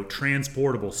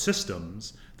transportable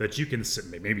systems that you can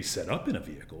maybe set up in a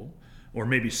vehicle, or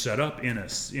maybe set up in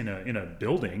a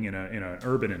building in an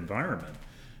urban environment.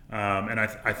 And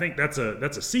I think that's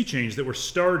a sea change that we're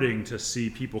starting to see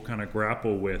people kind of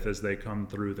grapple with as they come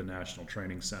through the National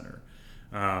Training Center.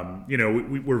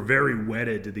 We're very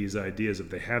wedded to these ideas of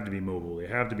they have to be mobile, they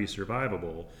have to be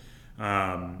survivable.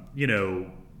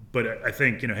 But I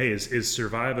think, hey, is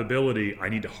survivability, I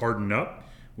need to harden up,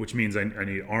 which means I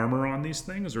need armor on these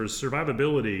things, or is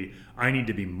survivability, I need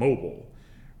to be mobile,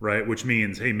 right? Which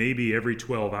means, hey, maybe every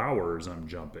 12 hours I'm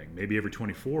jumping, maybe every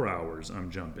 24 hours I'm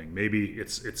jumping, maybe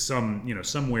it's some,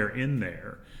 somewhere in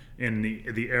there in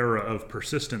the era of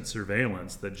persistent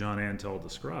surveillance that John Antal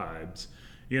describes.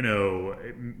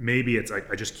 Maybe it's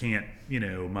I just can't,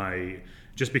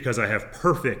 just because I have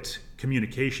perfect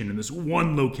communication in this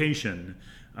one location,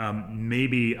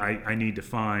 maybe I need to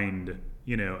find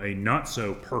a not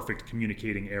so perfect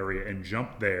communicating area and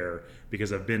jump there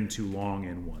because I've been too long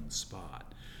in one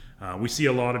spot. We see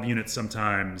a lot of units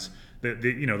sometimes that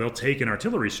they'll take an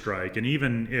artillery strike, and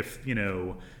even if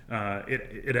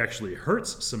it actually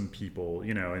hurts some people,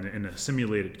 in a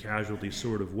simulated casualty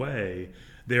sort of way,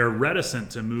 they're reticent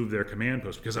to move their command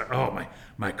post because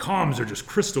my comms are just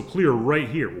crystal clear right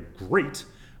here. Well, great,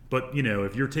 but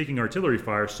if you're taking artillery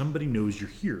fire, somebody knows you're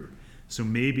here. So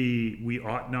maybe we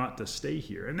ought not to stay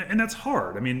here. And that's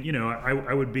hard. I mean,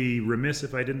 I would be remiss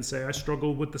if I didn't say I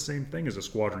struggle with the same thing as a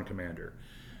squadron commander.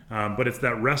 But it's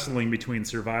that wrestling between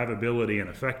survivability and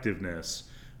effectiveness,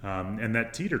 and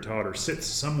that teeter-totter sits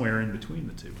somewhere in between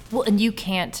the two. Well, and you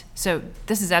can't, so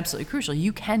this is absolutely crucial,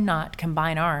 you cannot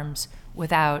combine arms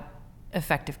without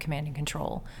effective command and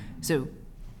control. So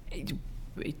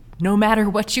no matter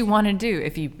what you want to do,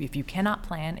 if you cannot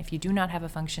plan, if you do not have a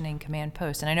functioning command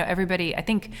post, and I know everybody, I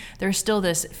think there's still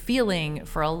this feeling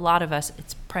for a lot of us,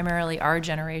 it's primarily our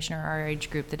generation or our age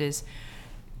group that is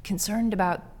concerned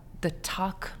about the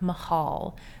Taj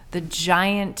Mahal, the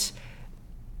giant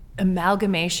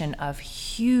amalgamation of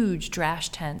huge drash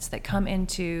tents that come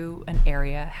into an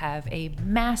area, have a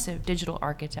massive digital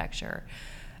architecture.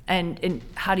 And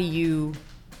how do you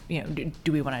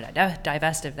do we want to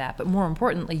divest of that? But more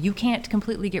importantly, you can't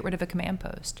completely get rid of a command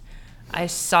post. I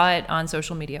saw it on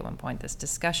social media at one point, this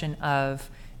discussion of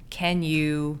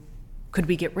could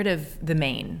we get rid of the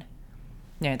main?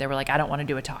 They were like, I don't want to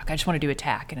do a TOC, I just want to do a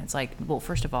TAC. And it's like, well,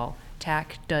 first of all,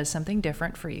 TAC does something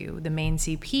different for you. The main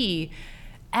CP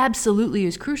absolutely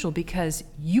is crucial because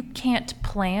you can't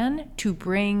plan to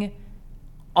bring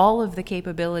all of the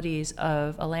capabilities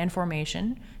of a land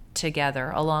formation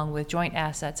together along with joint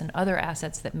assets and other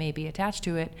assets that may be attached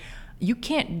to it. You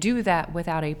can't do that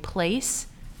without a place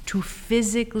to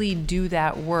physically do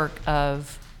that work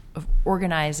of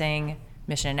organizing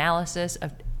mission analysis,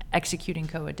 of executing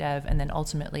COA dev, and then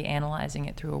ultimately analyzing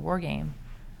it through a war game.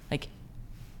 Like,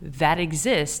 that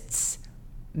exists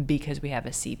because we have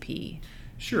a CP.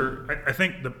 Sure. I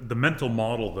think the mental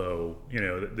model, though,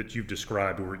 that you've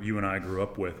described, where you and I grew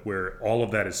up with, where all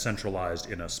of that is centralized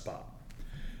in a spot.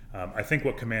 I think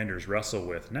what commanders wrestle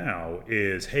with now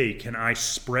is, hey, can I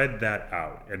spread that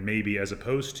out? And maybe as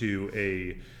opposed to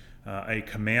a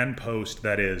command post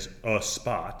that is a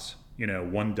spot,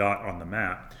 one dot on the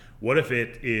map, what if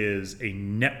it is a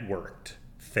networked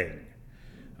thing?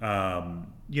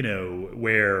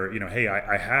 Where, hey,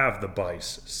 I have the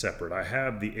BICE separate, I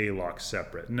have the ALOC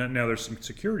separate. Now there's some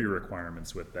security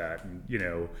requirements with that, and,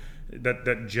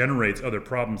 that generates other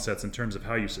problem sets in terms of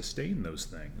how you sustain those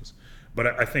things. But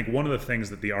I think one of the things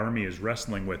that the Army is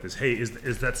wrestling with is, hey,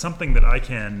 is that something that I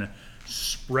can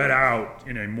spread out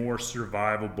in a more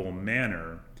survivable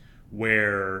manner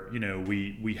where,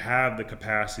 we have the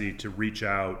capacity to reach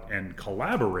out and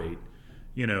collaborate,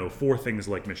 for things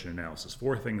like mission analysis,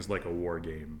 for things like a war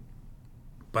game.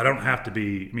 But I don't have to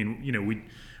be,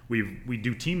 we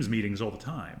do Teams meetings all the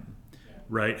time,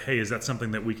 right? Hey, is that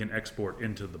something that we can export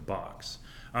into the box?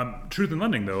 Truth in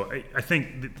lending, though, I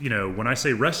think that, when I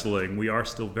say wrestling, we are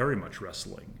still very much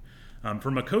wrestling.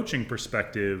 From a coaching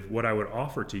perspective, what I would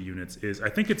offer to units is I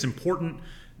think it's important,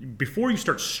 before you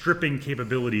start stripping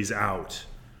capabilities out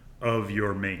of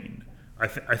your main,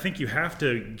 I think you have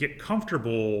to get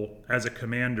comfortable as a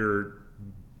commander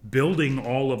building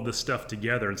all of the stuff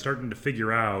together and starting to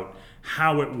figure out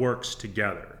how it works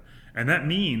together. And that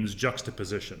means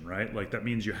juxtaposition, right? Like, that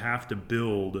means you have to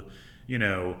build,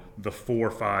 the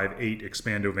 4, 5, 8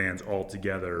 Expando vans all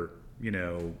together,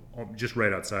 just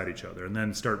right outside each other, and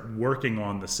then start working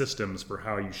on the systems for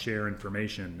how you share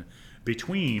information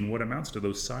between what amounts to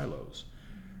those silos,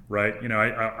 right?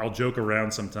 I'll joke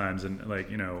around sometimes and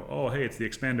oh, hey, it's the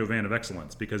Expando van of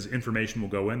excellence, because information will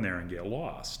go in there and get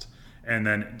lost. And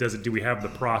then do we have the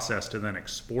process to then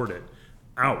export it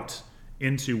out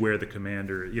into where the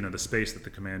commander, the space that the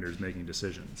commander is making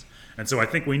decisions? And so I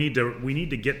think we need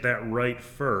to get that right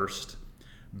first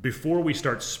before we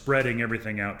start spreading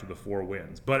everything out to the four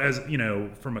winds. But as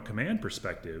from a command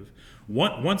perspective,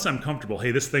 once I'm comfortable,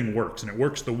 hey, this thing works and it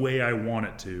works the way I want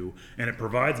it to, and it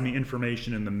provides me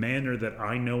information in the manner that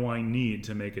I know I need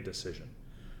to make a decision.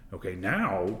 Okay,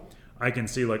 now I can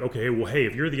see like, okay, well, hey,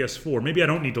 if you're the S4, maybe I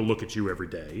don't need to look at you every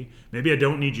day. Maybe I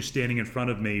don't need you standing in front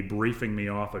of me briefing me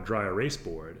off a dry erase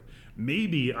board.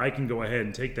 Maybe I can go ahead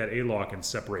and take that A-lock and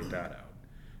separate that out.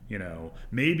 You know,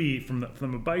 maybe from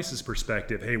a BICE's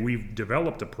perspective, hey, we've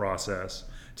developed a process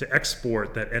to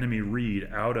export that enemy read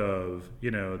out of,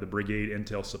 you know, the brigade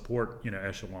intel support, you know,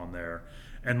 echelon there.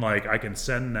 And like, I can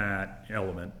send that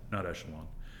element, not echelon,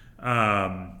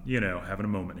 you know, having a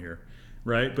moment here,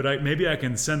 right? But maybe I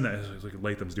can send that, like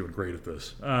Latham's doing great at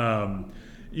this,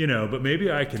 you know, but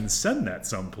maybe I can send that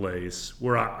someplace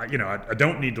where I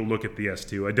don't need to look at the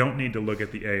S2. I don't need to look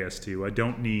at the AS2. I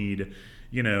don't need,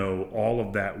 you know, all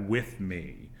of that with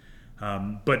me.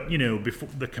 But, you know, before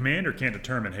the commander can't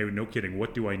determine, hey, no kidding,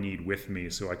 what do I need with me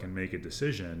so I can make a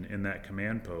decision in that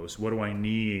command post? What do I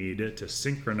need to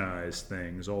synchronize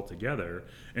things all together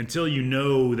until you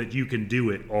know that you can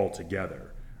do it all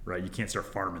together, right? You can't start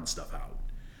farming stuff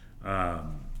out.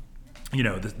 You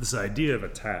know, this idea of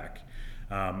attack,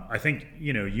 I think,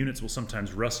 you know, units will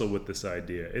sometimes wrestle with this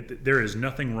idea. There is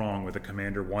nothing wrong with a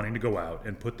commander wanting to go out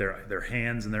and put their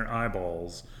hands and their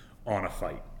eyeballs on a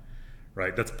fight.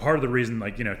 Right, that's part of the reason,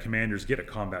 like, you know, commanders get a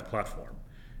combat platform,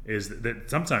 is that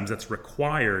sometimes that's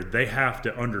required. They have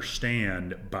to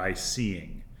understand by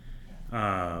seeing,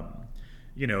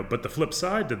 you know. But the flip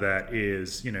side to that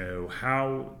is, you know,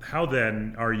 how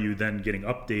then are you then getting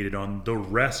updated on the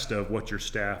rest of what your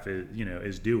staff is, you know,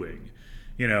 is doing?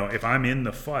 You know, if I'm in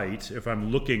the fight, if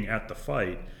I'm looking at the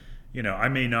fight, you know, I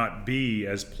may not be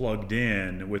as plugged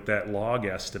in with that log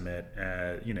estimate,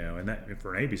 you know, and that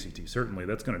for an ABCT, certainly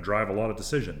that's going to drive a lot of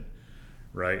decision,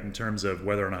 right? In terms of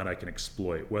whether or not I can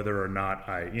exploit, whether or not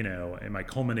you know, am I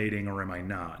culminating or am I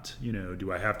not? You know,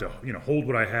 do I have to, you know, hold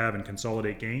what I have and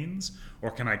consolidate gains, or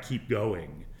can I keep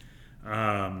going?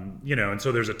 You know, and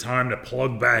so there's a time to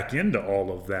plug back into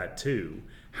all of that too.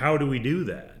 How do we do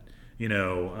that? You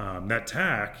know, that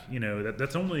TAC, you know,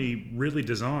 that's only really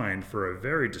designed for a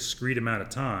very discrete amount of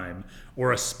time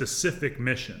or a specific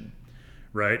mission,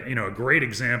 right? You know, a great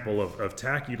example of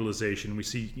TAC utilization we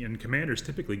see, and commanders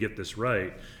typically get this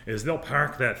right, is they'll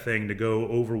park that thing to go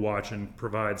overwatch and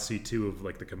provide C2 of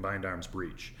like the Combined Arms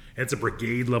breach. It's a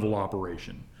brigade level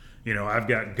operation. You know, I've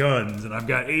got guns and I've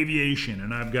got aviation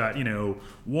and I've got, you know,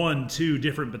 1-2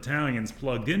 different battalions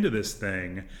plugged into this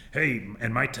thing. Hey,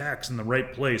 and my TAC's in the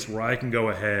right place where I can go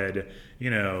ahead, you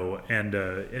know,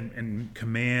 and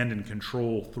command and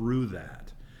control through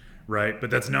that, right?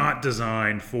 But that's not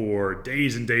designed for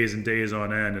days and days and days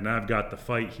on end. And I've got the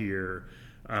fight here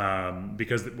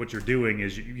because what you're doing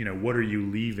is, you know, what are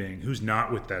you leaving? Who's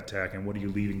not with that TAC and what are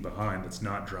you leaving behind that's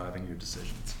not driving your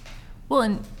decisions? Well,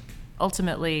 and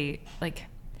ultimately, like,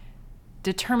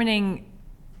 determining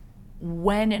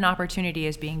when an opportunity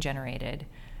is being generated,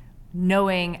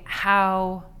 knowing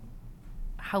how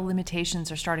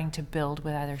limitations are starting to build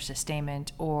with either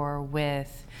sustainment or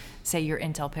with, say, your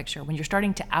intel picture. When you're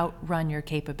starting to outrun your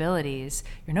capabilities,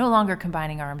 you're no longer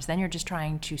combining arms, then you're just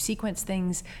trying to sequence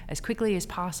things as quickly as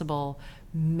possible.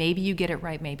 Maybe you get it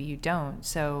right, maybe you don't.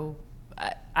 So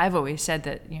I've always said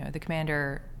that, you know, the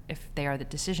commander, if they are the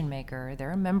decision maker,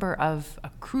 they're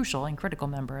a crucial and critical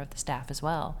member of the staff as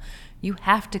well. You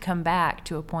have to come back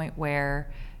to a point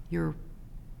where to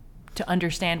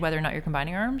understand whether or not you're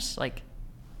combining arms, like,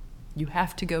 you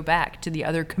have to go back to the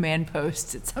other command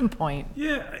posts at some point.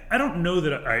 Yeah, I don't know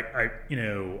that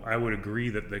I would agree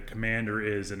that the commander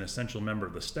is an essential member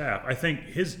of the staff. I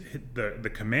think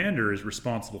the commander is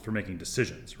responsible for making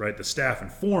decisions, right? The staff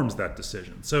informs that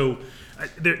decision. So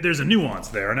there's a nuance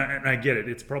there, and I get it.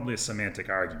 It's probably a semantic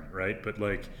argument, right? But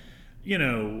like, you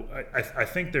know, I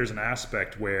think there's an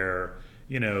aspect where,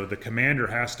 you know, the commander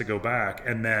has to go back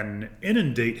and then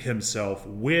inundate himself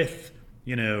with,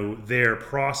 you know, their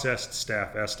processed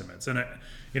staff estimates. And,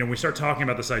 you know, we start talking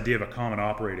about this idea of a common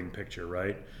operating picture,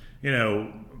 right? You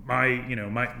know,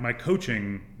 my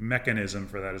coaching mechanism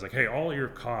for that is like, hey, all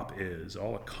your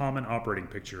all a common operating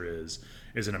picture is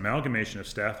an amalgamation of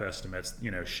staff estimates, you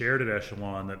know, shared at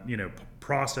echelon that, you know,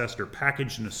 processed or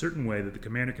packaged in a certain way that the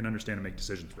commander can understand and make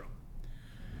decisions from.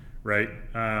 Right?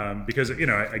 Because, you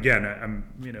know, again, I'm,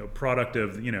 you know, product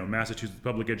of, you know, Massachusetts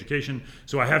public education,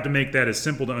 so I have to make that as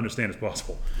simple to understand as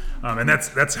possible. And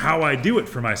that's how I do it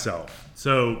for myself.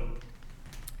 So,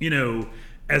 you know,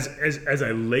 as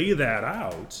I lay that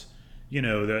out, you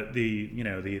know,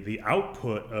 the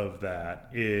output of that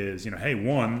is, you know, hey,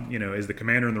 one, you know, is the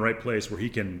commander in the right place where he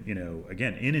can, you know,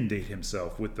 again, inundate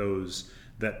himself with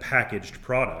that packaged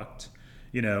product.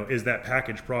 You know, is that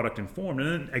packaged product informed?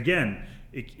 And then again,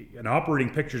 an operating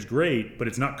picture is great, but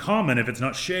it's not common if it's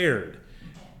not shared.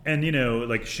 And, you know,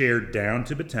 like shared down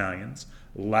to battalions,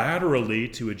 laterally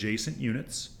to adjacent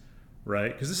units,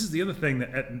 right? Because this is the other thing that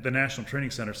at the National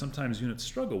Training Center sometimes units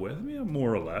struggle with,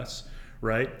 more or less,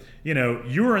 right?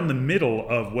 You're in the middle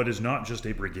of what is not just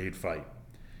a brigade fight.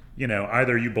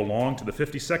 Either you belong to the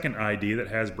 52nd ID that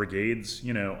has brigades,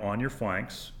 on your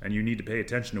flanks, and you need to pay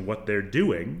attention to what they're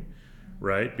doing,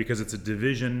 right? Because it's a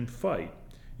division fight.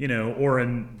 Or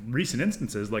in recent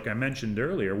instances, like I mentioned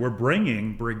earlier, we're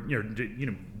bringing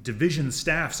division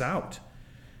staffs out,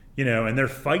 and they're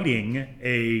fighting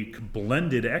a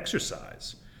blended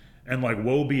exercise. And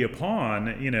woe be upon,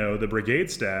 the brigade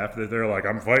staff that they're like,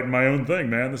 I'm fighting my own thing,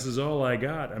 man. This is all I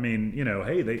got.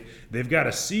 Hey, they've got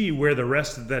to see where the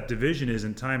rest of that division is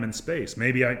in time and space.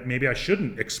 Maybe I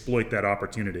shouldn't exploit that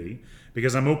opportunity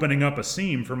because I'm opening up a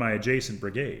seam for my adjacent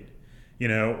brigade.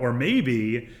 Or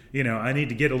maybe, I need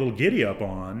to get a little giddy up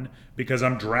on because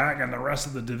I'm dragging the rest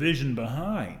of the division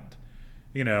behind,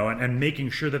 and making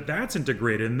sure that that's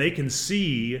integrated and they can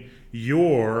see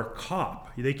your COP.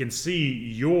 They can see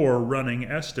your running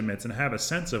estimates and have a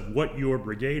sense of what your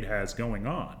brigade has going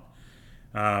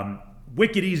on.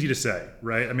 Wicked easy to say,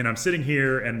 right? I'm sitting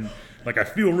here and I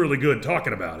feel really good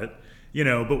talking about it.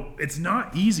 But it's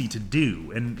not easy to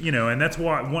do. And, and that's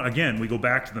why, again, we go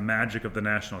back to the magic of the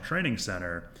National Training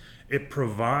Center. It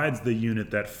provides the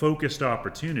unit that focused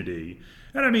opportunity.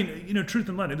 And truth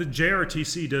and light, the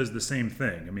JRTC does the same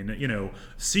thing.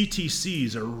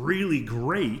 CTCs are really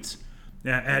great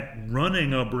at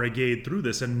running a brigade through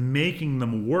this and making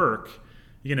them work,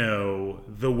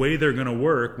 the way they're going to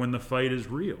work when the fight is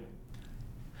real.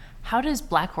 How does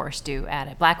Black Horse do at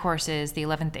it? Black Horse is the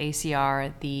 11th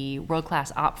ACR, the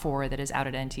world-class OPFOR that is out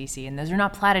at NTC, and those are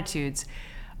not platitudes.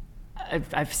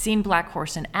 I've seen Black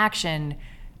Horse in action.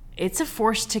 It's a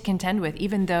force to contend with,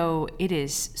 even though it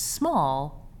is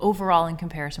small overall in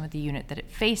comparison with the unit that it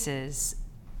faces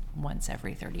once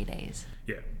every 30 days.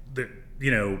 Yeah,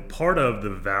 part of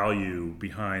the value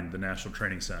behind the National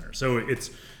Training Center. So it's,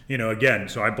 again,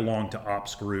 so I belong to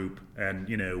Ops Group, and,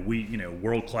 we,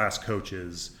 world-class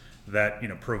coaches that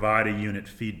provide a unit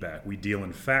feedback. We deal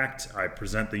in fact. I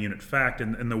present the unit fact,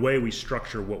 and the way we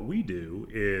structure what we do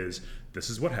is this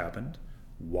is what happened.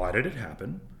 Why did it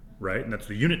happen? Right? And that's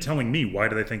the unit telling me, why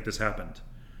do they think this happened?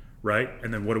 Right?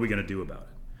 And then what are we going to do about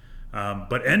it?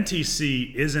 But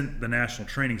NTC isn't the National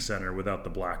Training Center without the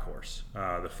Black Horse,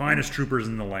 the finest troopers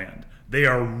in the land. They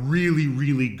are really,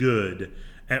 really good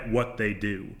at what they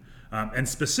do. And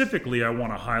specifically, I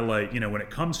want to highlight, when it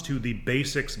comes to the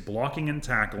basics, blocking and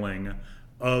tackling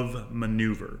of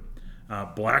maneuver,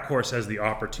 Black Horse has the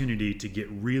opportunity to get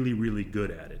really, really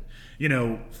good at it.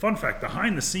 Fun fact,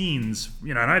 behind the scenes,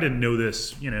 and I didn't know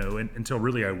this, until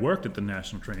really I worked at the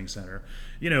National Training Center,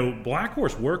 Black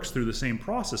Horse works through the same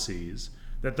processes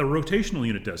that the rotational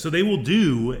unit does. So they will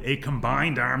do a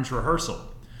combined arms rehearsal.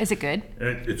 Is it good?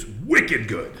 It's wicked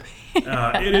good.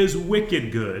 It is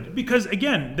wicked good because,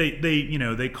 again,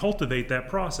 they cultivate that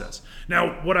process.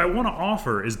 Now, what I want to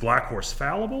offer is Black Horse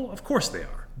fallible? Of course they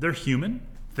are. They're human.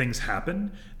 Things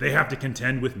happen. They have to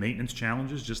contend with maintenance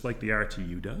challenges just like the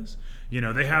RTU does.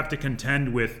 They have to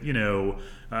contend with,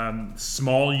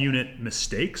 small unit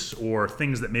mistakes or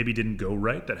things that maybe didn't go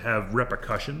right that have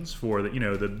repercussions for the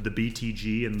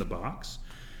BTG in the box.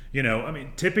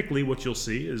 Typically what you'll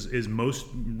see is most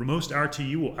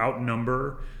RTU will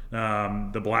outnumber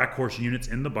the Black Horse units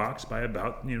in the box by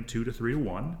about 2 to 3 to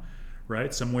 1,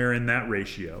 right? Somewhere in that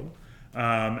ratio.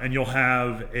 And you'll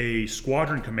have a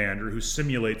squadron commander who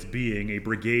simulates being a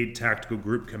brigade tactical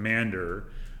group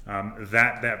commander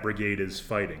that brigade is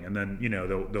fighting. And then,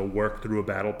 they'll work through a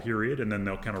battle period and then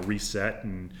they'll kind of reset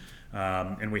and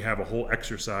we have a whole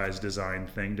exercise design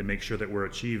thing to make sure that we're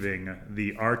achieving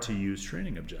the RTU's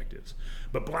training objectives.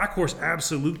 But Black Horse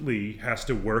absolutely has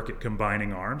to work at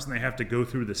combining arms, and they have to go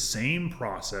through the same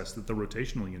process that the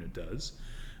rotational unit does.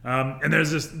 And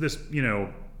there's this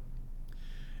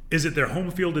is it their home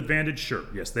field advantage? Sure.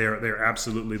 Yes, they're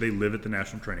absolutely. They live at the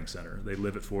National Training Center. They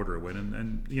live at Fort Irwin,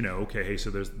 and so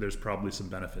there's probably some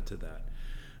benefit to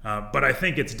that. But I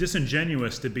think it's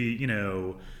disingenuous to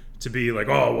be like,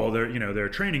 oh well, they're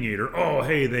a training aid, or oh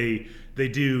hey they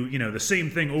do the same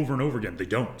thing over and over again. They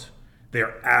don't. They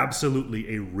are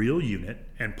absolutely a real unit,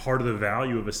 and part of the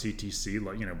value of a CTC,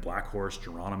 like Black Horse,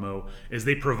 Geronimo, is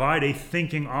they provide a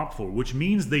thinking OPFOR, which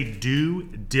means they do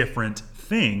different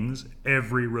things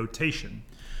every rotation,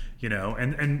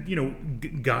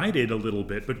 and guided a little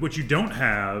bit. But what you don't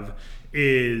have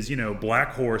is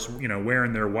Black Horse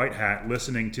wearing their white hat,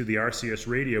 listening to the RCS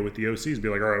radio with the OCs, be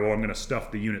like, all right, well, I'm going to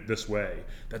stuff the unit this way.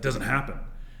 That doesn't happen.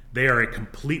 They are a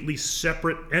completely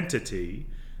separate entity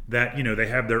that they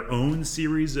have their own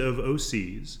series of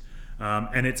OCs,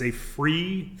 And it's a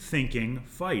free thinking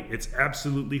fight. It's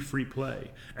absolutely free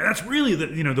play. And that's really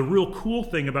the real cool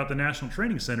thing about the National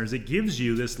Training Center is it gives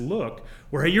you this look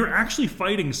where you're actually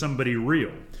fighting somebody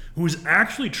real who's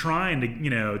actually trying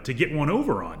to get one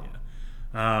over on you.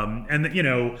 And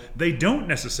they don't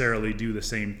necessarily do the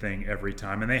same thing every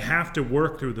time, and they have to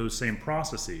work through those same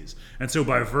processes. And so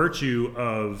by virtue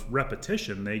of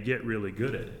repetition, they get really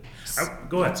good at it.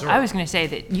 Go ahead, sorry. I was going to say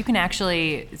that you can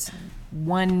actually, it's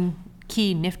one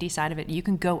key nifty side of it, you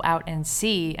can go out and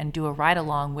see and do a ride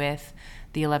along with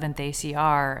the 11th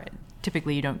ACR.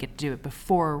 Typically you don't get to do it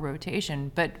before a rotation,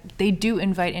 but they do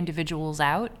invite individuals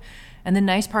out. And the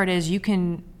nice part is you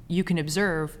can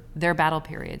observe their battle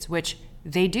periods, which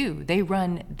they do. They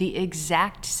run the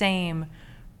exact same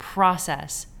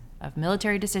process of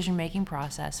military decision-making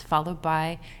process followed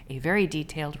by a very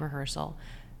detailed rehearsal.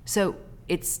 So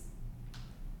it's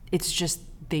just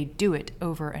they do it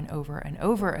over and over and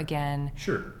over again.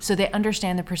 Sure. So they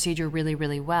understand the procedure really,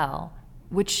 really well,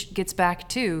 which gets back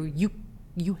to you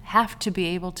have to be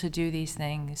able to do these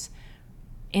things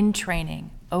in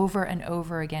training over and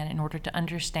over again in order to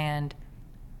understand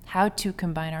how to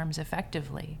combine arms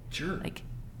effectively. Sure. Like,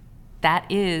 that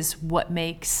is what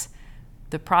makes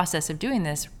the process of doing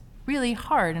this really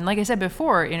hard. And like I said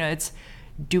before, it's,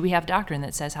 do we have doctrine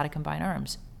that says how to combine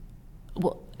arms?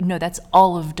 Well, no, that's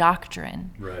all of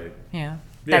doctrine. Right.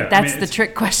 That's the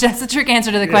trick question. That's the trick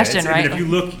answer to the question, right? If you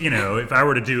look, if I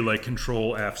were to do like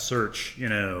Control F search,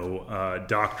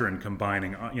 doctrine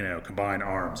combining, combine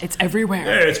arms. It's everywhere.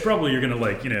 Yeah, it's probably you're gonna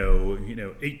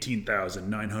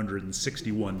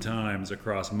 18,961 times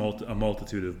across a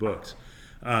multitude of books,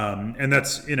 and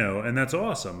that's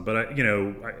awesome. But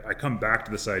I come back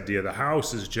to this idea: the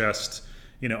house is just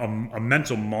a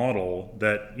mental model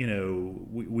that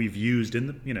we've used in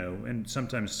the and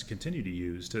sometimes continue to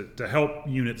use to help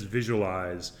units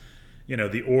visualize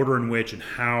the order in which and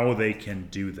how they can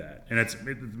do that. And it's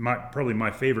probably my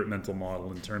favorite mental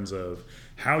model in terms of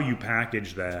how you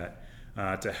package that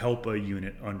to help a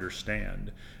unit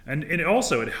understand. And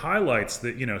it highlights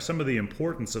that some of the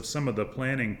importance of some of the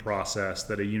planning process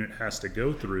that a unit has to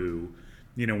go through.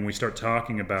 When we start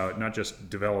talking about not just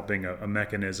developing a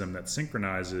mechanism that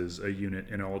synchronizes a unit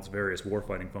in all its various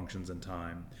warfighting functions and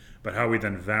time, but how we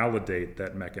then validate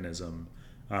that mechanism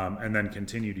and then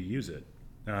continue to use it.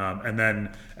 And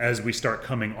then as we start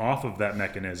coming off of that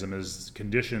mechanism, as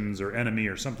conditions or enemy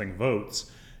or something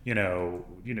votes,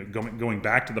 going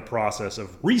back to the process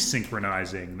of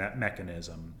resynchronizing that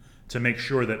mechanism to make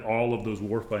sure that all of those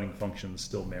warfighting functions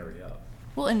still marry up.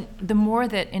 Well, and the more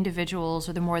that individuals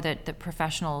or the more that the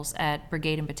professionals at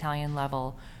brigade and battalion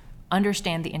level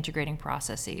understand the integrating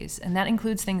processes, and that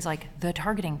includes things like the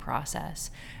targeting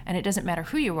process. And it doesn't matter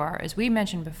who you are. As we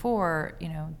mentioned before,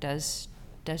 does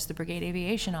the brigade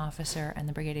aviation officer and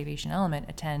the brigade aviation element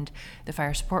attend the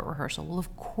fire support rehearsal? Well,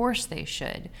 of course they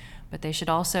should. But they should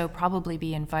also probably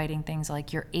be inviting things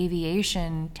like your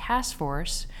aviation task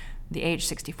force, the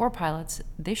AH-64 pilots.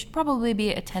 They should probably be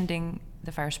attending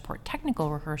the fire support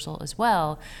technical rehearsal as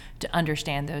well to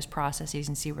understand those processes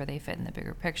and see where they fit in the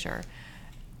bigger picture.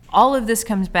 All of this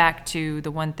comes back to the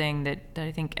one thing that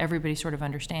I think everybody sort of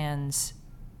understands.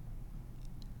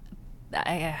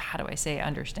 How do I say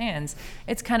understands?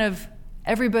 It's kind of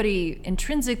everybody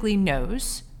intrinsically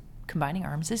knows combining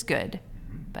arms is good,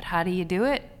 but how do you do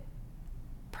it?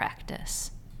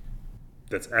 Practice.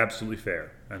 That's absolutely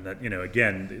fair. And that,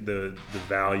 again, the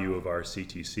value of our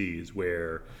CTCs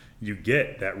where you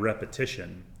get that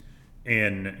repetition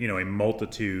in, a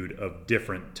multitude of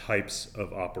different types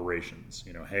of operations.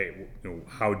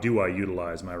 How do I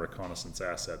utilize my reconnaissance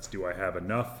assets? Do I have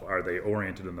enough? Are they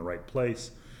oriented in the right place?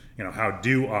 How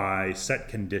do I set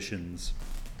conditions,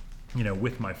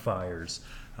 with my fires?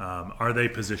 Are they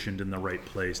positioned in the right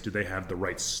place? Do they have the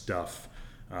right stuff?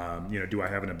 Do I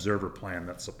have an observer plan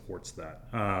that supports that?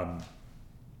 And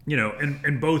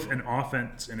both an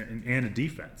offense and a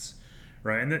defense,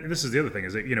 right? And this is the other thing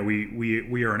is that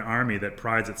we are an army that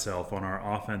prides itself on our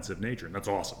offensive nature, and that's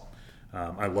awesome.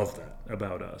 I love that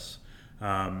about us.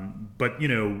 But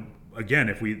again,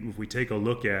 if we take a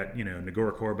look at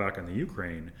Nagorno-Karabakh and the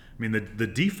Ukraine, I mean the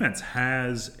defense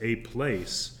has a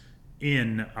place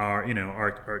in our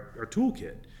our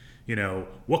toolkit.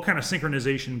 What kind of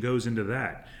synchronization goes into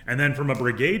that? And then from a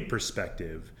brigade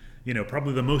perspective,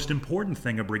 probably the most important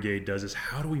thing a brigade does is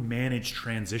how do we manage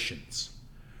transitions,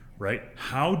 right?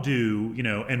 How do,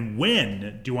 and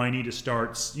when do I need to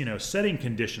start, setting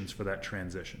conditions for that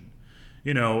transition?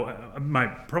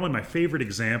 Probably my favorite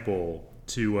example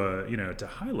to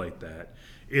highlight that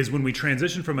is when we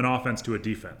transition from an offense to a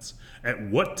defense. At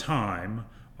what time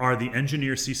are the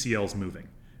engineer CCLs moving?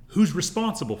 Who's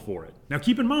responsible for it? Now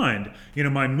keep in mind,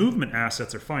 my movement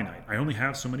assets are finite. I only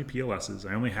have so many PLSs.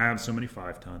 I only have so many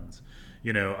 5 tons.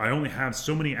 I only have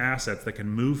so many assets that can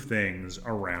move things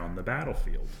around the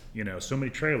battlefield. So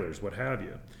many trailers, what have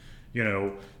you.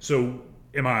 So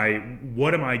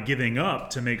what am I giving up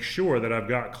to make sure that I've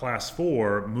got Class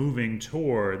 4 moving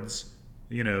towards,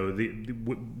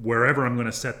 wherever I'm going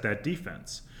to set that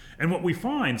defense? And what we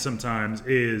find sometimes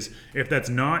is if that's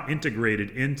not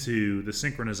integrated into the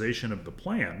synchronization of the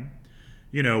plan,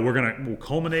 we'll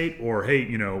culminate, or hey,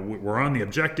 we're on the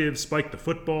objective, spike the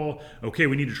football. Okay,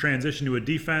 we need to transition to a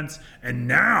defense, and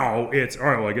now it's all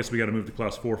right. Well, I guess we got to move the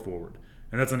Class 4 forward,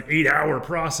 and that's an 8-hour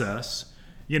process.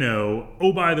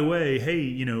 Oh, by the way,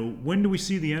 hey, when do we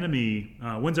see the enemy?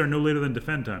 When's our no later than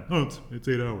defend time? Oh, it's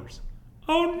 8 hours.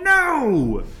 Oh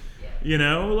no! Hey,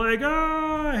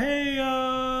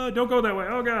 don't go that way.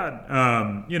 Oh God.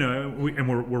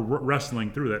 We're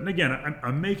wrestling through that. And again,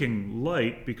 I'm making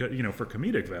light because, for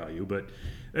comedic value, but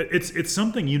it's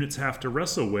something units have to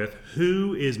wrestle with.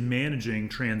 Who is managing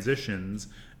transitions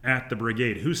at the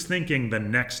brigade? Who's thinking the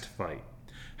next fight?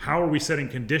 How are we setting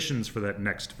conditions for that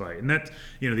next fight? And that,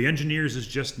 the engineers is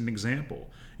just an example,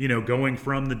 going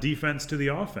from the defense to the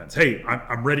offense. Hey,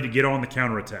 I'm ready to get on the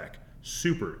counterattack.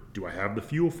 Super. Do I have the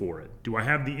fuel for it? Do I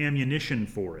have the ammunition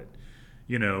for it?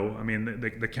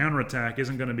 The counterattack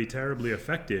isn't going to be terribly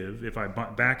effective if I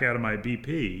back out of my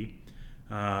BP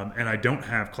and I don't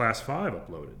have Class 5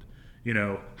 uploaded.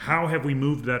 How have we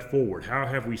moved that forward? How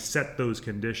have we set those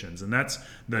conditions? And that's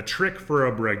the trick for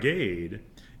a brigade,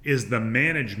 is the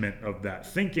management of that,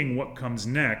 thinking what comes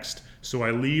next so I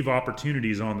leave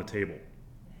opportunities on the table.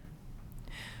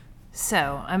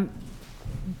 So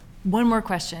one more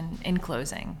question in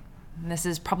closing. And this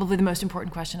is probably the most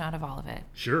important question out of all of it.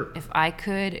 Sure. If I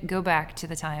could go back to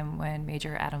the time when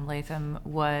Major Adam Latham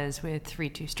was with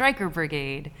 3-2 Stryker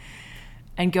Brigade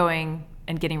and getting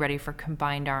ready for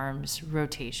combined arms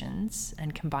rotations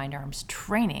and combined arms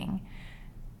training,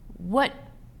 what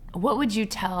would you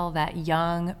tell that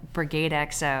young Brigade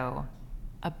XO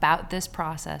about this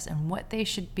process and what they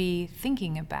should be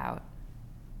thinking about?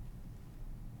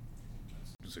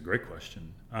 That's a great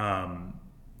question.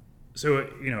 So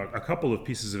a couple of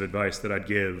pieces of advice that I'd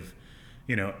give,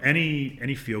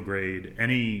 any field grade,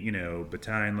 any,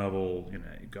 battalion level,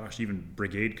 even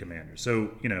brigade commander.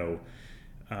 So,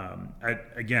 I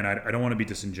don't want to be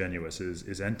disingenuous.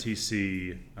 Is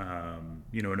NTC,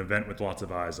 an event with lots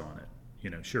of eyes on it?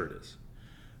 Sure it is.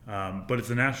 But it's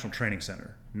the National Training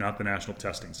Center, not the National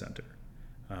Testing Center.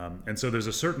 And so there's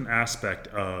a certain aspect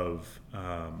of,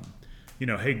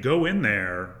 hey, go in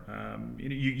there.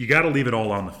 You got to leave it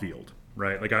all on the field,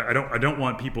 right? Like I don't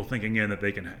want people thinking in that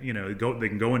they can, they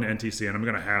can go into NTC and I'm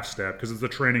going to half step because it's the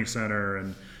training center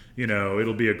and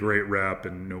it'll be a great rep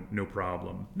and no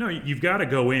problem. No, you've got to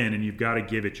go in and you've got to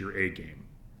give it your A game,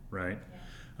 right?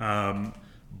 Yeah.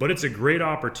 But it's a great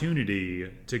opportunity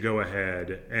to go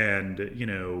ahead and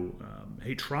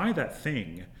hey, try that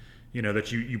thing,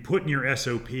 that you put in your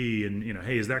SOP and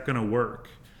hey, is that going to work?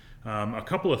 A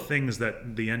couple of things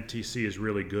that the NTC is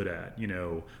really good at.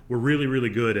 We're really, really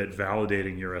good at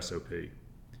validating your SOP.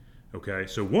 Okay,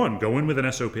 so one, go in with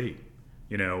an SOP.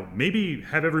 Maybe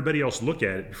have everybody else look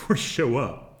at it before you show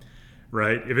up,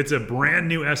 right? If it's a brand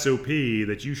new SOP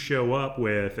that you show up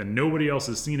with and nobody else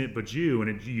has seen it but you,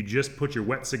 and you just put your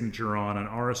wet signature on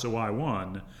RSOI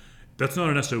 1, that's not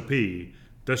an SOP.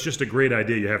 That's just a great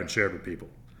idea you haven't shared with people,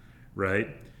 right?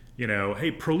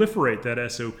 Hey, proliferate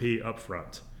that SOP up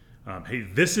front. Hey,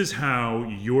 this is how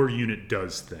your unit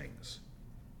does things.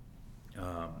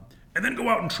 And then go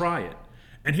out and try it.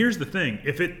 And here's the thing.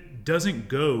 If it doesn't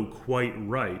go quite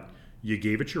right, you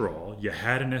gave it your all, you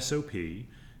had an SOP,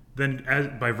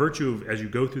 then by virtue of, as you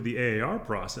go through the AAR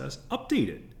process, update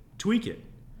it, tweak it.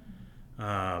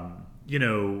 The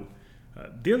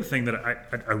other thing that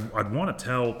I'd want to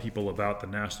tell people about the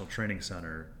National Training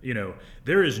Center,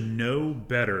 there is no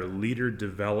better leader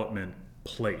development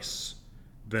place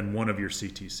than one of your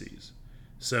CTCs.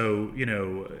 So,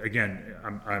 again,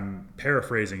 I'm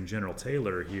paraphrasing General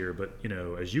Taylor here, but,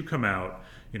 as you come out,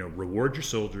 reward your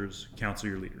soldiers, counsel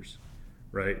your leaders,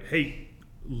 right? Hey,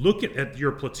 look at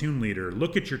your platoon leader,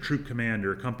 look at your troop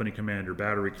commander, company commander,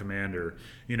 battery commander,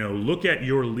 look at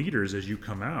your leaders as you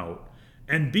come out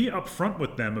and be upfront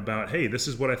with them about, hey, this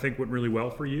is what I think went really well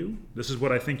for you. This is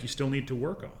what I think you still need to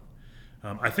work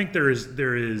on. I think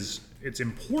it's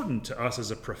important to us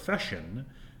as a profession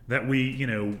that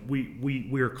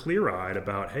we're clear-eyed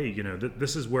about, hey,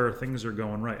 this is where things are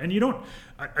going right. And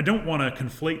I don't want to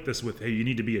conflate this with, hey, you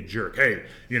need to be a jerk. Hey,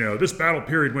 this battle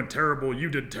period went terrible. You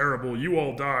did terrible. You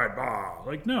all died. Bah.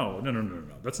 Like, no.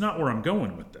 That's not where I'm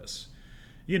going with this.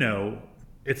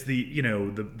 It's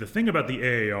the thing about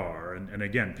the AAR, and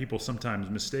again, people sometimes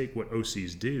mistake what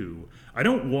OCs do. I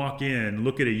don't walk in,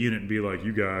 look at a unit and be like,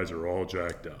 you guys are all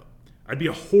jacked up. I'd be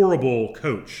a horrible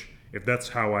coach if that's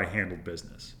how I handled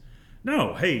business.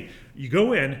 No, hey, you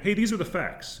go in, hey, these are the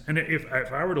facts. And if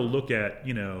I were to look at,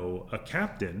 a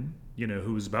captain,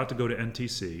 who's about to go to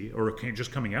NTC, or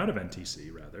just coming out of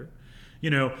NTC rather,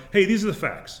 hey, these are the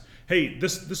facts. Hey,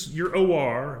 this your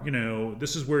OR,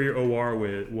 this is where your OR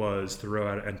was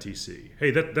throughout NTC.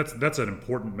 Hey, that's an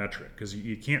important metric, because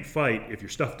you can't fight if your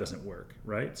stuff doesn't work,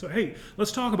 right? So, hey,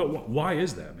 let's talk about why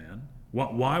is that, man?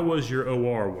 Why was your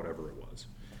OR whatever it was?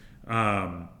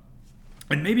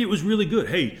 And maybe it was really good.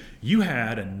 Hey, you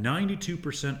had a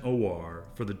 92% OR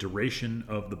for the duration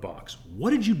of the box. What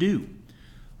did you do?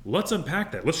 Let's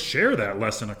unpack that. Let's share that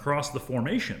lesson across the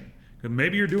formation.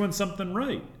 Maybe you're doing something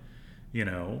right,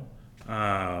 and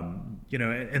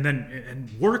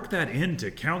work that into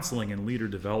counseling and leader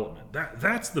development.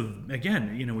 That's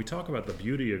again, we talk about the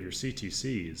beauty of your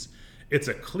CTCs. It's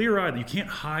a clear-eyed. You can't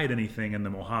hide anything in the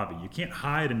Mojave. You can't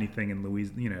hide anything in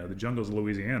the jungles of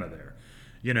Louisiana there.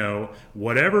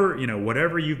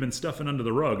 Whatever you've been stuffing under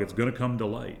the rug, it's going to come to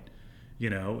light.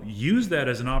 Use that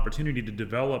as an opportunity to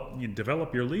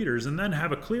develop your leaders, and then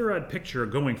have a clear-eyed picture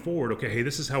going forward. Okay, hey,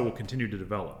 this is how we'll continue to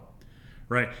develop.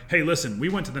 Right? Hey, listen, we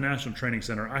went to the National Training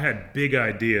Center. I had big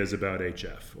ideas about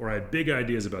HF, or I had big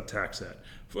ideas about TACSAT.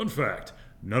 Fun fact,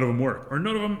 none of them work, or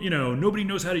none of them, nobody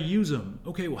knows how to use them.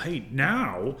 Okay, well, hey,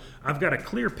 now I've got a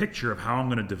clear picture of how I'm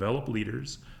going to develop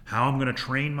leaders, how I'm going to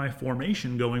train my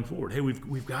formation going forward. Hey,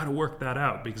 we've got to work that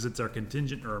out, because it's our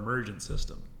contingent or emergent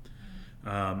system.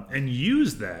 And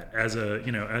use that as a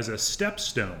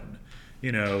stepstone.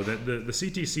 That the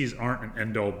CTCs aren't an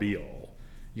end-all be-all.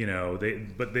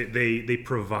 They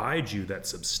provide you that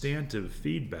substantive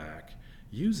feedback.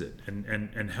 Use it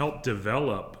and help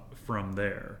develop from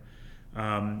there.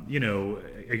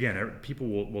 Again, people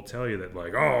will tell you that,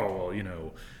 like, oh,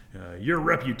 well, your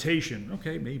reputation.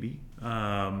 Okay, maybe.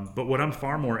 But what I'm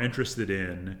far more interested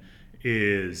in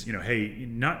is, hey,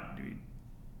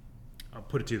 I'll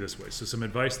put it to you this way. So some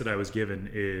advice that I was given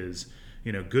is,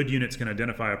 good units can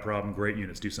identify a problem, great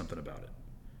units do something about it.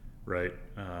 Right?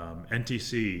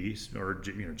 NTCs or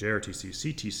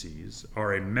JRTCs, CTCs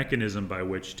are a mechanism by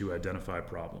which to identify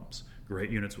problems.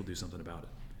 Great units will do something about it.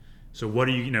 So what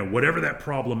do whatever that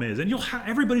problem is, and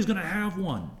everybody's going to have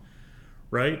one,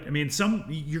 right? I mean,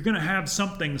 you're going to have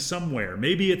something somewhere.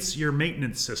 Maybe it's your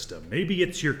maintenance system. Maybe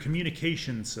it's your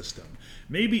communication system.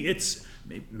 Maybe it's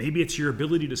your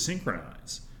ability to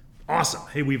synchronize. Awesome.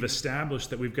 Hey, we've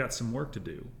established that we've got some work to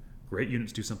do. Great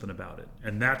units do something about it.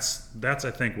 And that's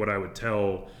I think what I would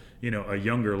tell, a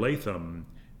younger Latham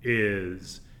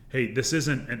is, hey, this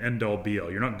isn't an end-all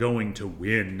be-all. You're not going to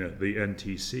win the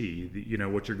NTC.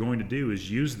 What you're going to do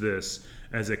is use this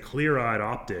as a clear-eyed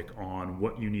optic on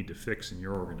what you need to fix in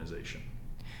your organization.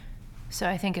 So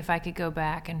I think if I could go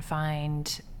back and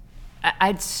find,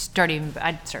 I'd start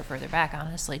further back,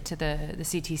 honestly, to the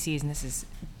CTCs, and this is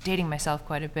dating myself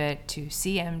quite a bit, to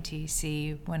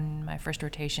CMTC when my first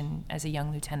rotation as a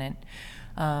young lieutenant.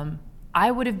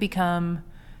 I would have become,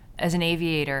 as an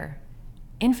aviator,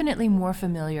 infinitely more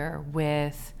familiar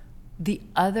with the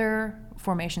other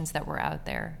formations that were out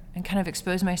there, and kind of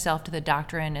expose myself to the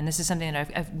doctrine. And this is something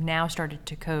that I've now started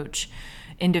to coach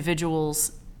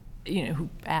individuals, who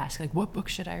ask, like, what book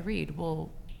should I read?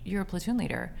 Well, you're a platoon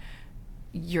leader.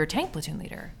 You're a tank platoon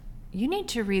leader. You need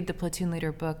to read the platoon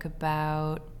leader book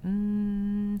about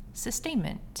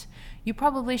sustainment. You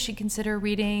probably should consider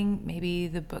reading maybe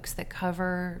the books that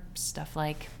cover stuff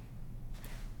like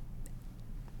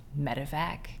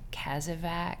medevac,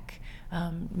 CASEVAC.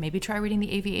 Maybe try reading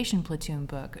the aviation platoon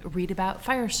book. Read about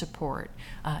fire support.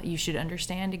 You should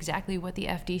understand exactly what the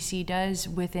FDC does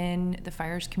within the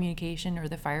fires communication or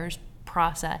the fires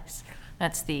process.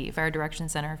 That's the Fire Direction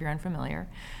Center, if you're unfamiliar.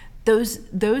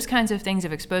 Those kinds of things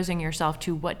of exposing yourself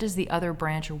to what does the other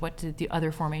branch or what do the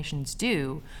other formations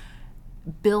do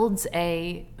builds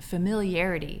a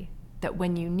familiarity that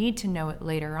when you need to know it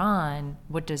later on,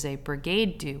 what does a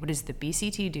brigade do? What does the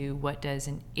BCT do? What does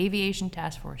an aviation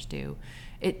task force do?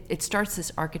 It starts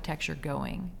this architecture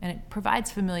going, and it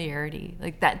provides familiarity.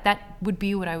 Like that would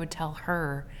be what I would tell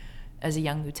her as a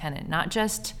young lieutenant. Not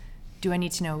just, do I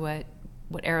need to know what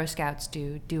Aero Scouts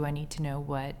do? Do I need to know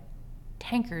what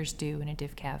tankers do in a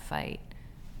DivCav fight?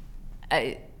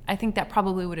 I think that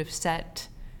probably would have set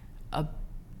a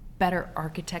better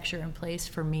architecture in place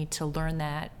for me to learn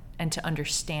that and to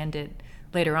understand it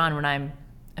later on when I'm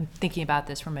thinking about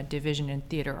this from a division and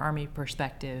theater army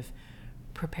perspective,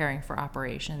 preparing for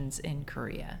operations in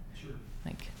Korea. Sure.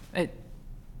 Like,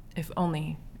 if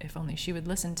only she would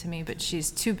listen to me, but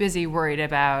she's too busy worried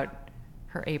about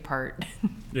her A part.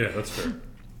 Yeah, that's fair.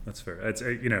 That's fair. It's,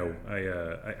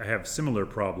 I have similar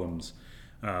problems,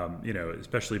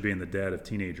 especially being the dad of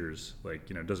teenagers. Like,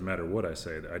 it doesn't matter what I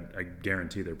say. I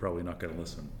guarantee they're probably not going to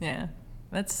listen. Yeah,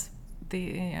 that's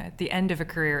at the end of a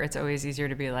career. It's always easier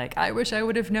to be like, I wish I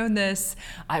would have known this.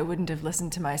 I wouldn't have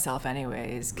listened to myself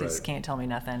anyways, because Right. can't tell me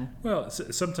nothing. Well,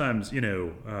 sometimes,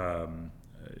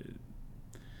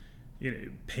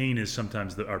 pain is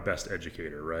sometimes our best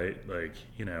educator, right? Like,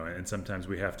 and sometimes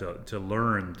we have to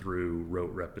learn through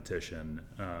rote repetition.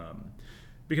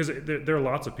 Because there are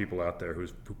lots of people out there who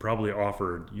probably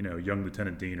offered, young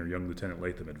Lieutenant Dean or young Lieutenant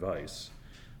Latham advice.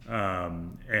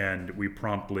 And we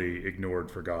promptly ignored,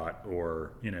 forgot,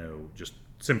 or, just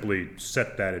simply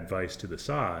set that advice to the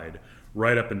side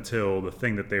right up until the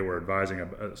thing that they were advising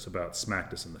us about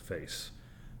smacked us in the face.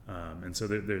 And so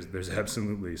there's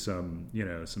absolutely some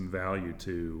value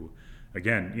to,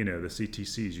 again, the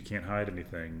CTCs. You can't hide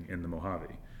anything in the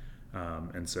Mojave.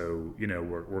 And so,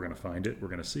 we're going to find it, we're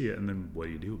going to see it, and then what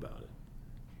do you do about it?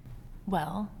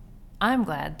 Well, I'm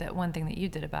glad that one thing that you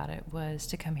did about it was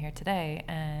to come here today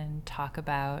and talk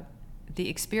about the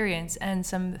experience and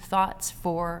some thoughts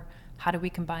for how do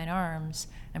we combine arms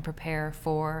and prepare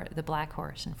for the Black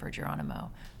Horse and for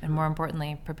Geronimo, and more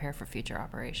importantly, prepare for future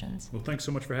operations. Well, thanks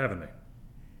so much for having me.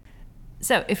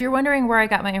 So, if you're wondering where I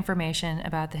got my information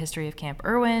about the history of Camp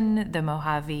Irwin, the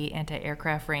Mojave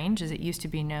Anti-Aircraft Range, as it used to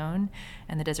be known,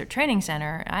 and the Desert Training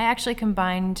Center, I actually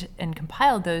combined and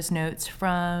compiled those notes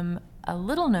from a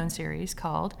little-known series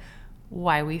called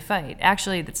Why We Fight.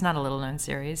 Actually, that's not a little-known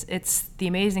series. It's the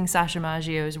amazing Sasha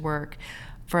Maggio's work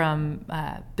from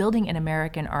Building an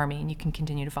American Army, and you can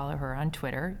continue to follow her on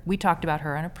Twitter. We talked about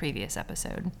her on a previous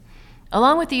episode.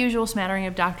 Along with the usual smattering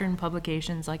of doctrine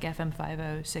publications like FM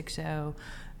 5060,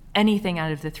 anything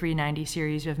out of the 390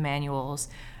 series of manuals,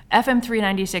 FM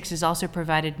 396 has also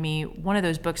provided me one of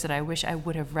those books that I wish I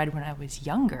would have read when I was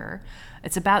younger.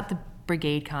 It's about the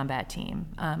brigade combat team.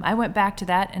 I went back to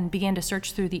that and began to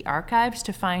search through the archives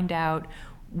to find out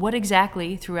what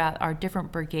exactly throughout our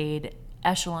different brigade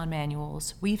echelon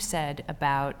manuals we've said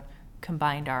about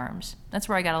combined arms. That's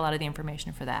where I got a lot of the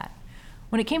information for that.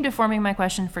 When it came to forming my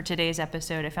question for today's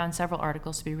episode, I found several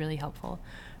articles to be really helpful.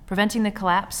 Preventing the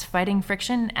Collapse, Fighting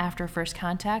Friction After First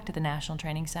Contact at the National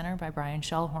Training Center by Brian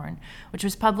Schellhorn, which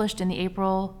was published in the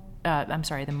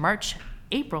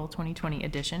March-April 2020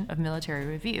 edition of Military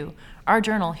Review, our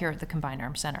journal here at the Combined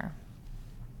Arms Center.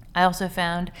 I also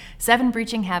found 7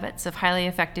 Breaching Habits of Highly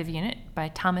Effective Unit by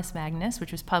Thomas Magnus,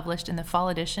 which was published in the fall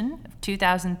edition of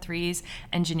 2003's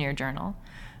Engineer Journal.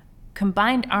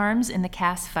 Combined Arms in the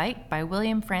Cass Fight by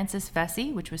William Francis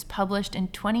Vesey, which was published in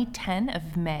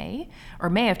May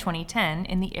of 2010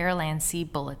 in the Air Land Sea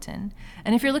Bulletin.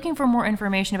 And if you're looking for more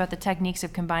information about the techniques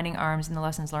of combining arms and the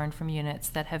lessons learned from units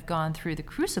that have gone through the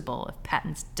crucible of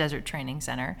Patton's Desert Training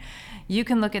Center, you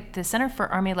can look at the Center for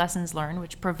Army Lessons Learned,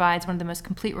 which provides one of the most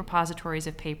complete repositories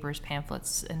of papers,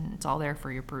 pamphlets, and it's all there for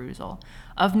your perusal.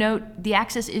 Of note, the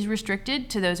access is restricted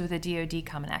to those with a DoD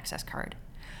Common Access card.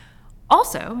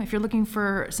 Also, if you're looking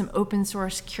for some open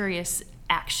source curious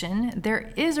action,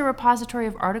 there is a repository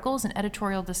of articles and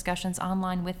editorial discussions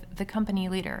online with the company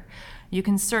leader. You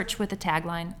can search with the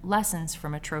tagline, Lessons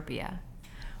from Atropia.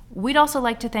 We'd also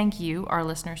like to thank you, our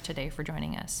listeners, today for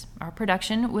joining us. Our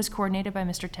production was coordinated by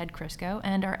Mr. Ted Crisco,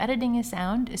 and our editing and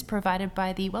sound is provided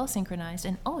by the well-synchronized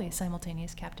and always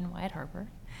simultaneous Captain Wyatt Harper.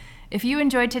 If you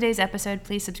enjoyed today's episode,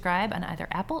 please subscribe on either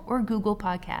Apple or Google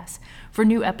Podcasts for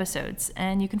new episodes.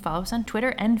 And you can follow us on Twitter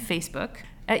and Facebook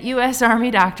at U.S.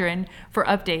 Army Doctrine for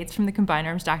updates from the Combined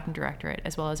Arms Doctrine Directorate,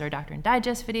 as well as our Doctrine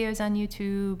Digest videos on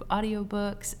YouTube,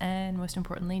 audiobooks, and most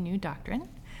importantly, new doctrine.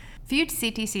 Few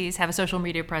CTCs have a social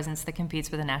media presence that competes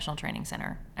with the National Training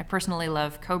Center. I personally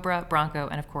love Cobra, Bronco,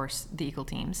 and of course, the Eagle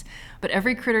teams. But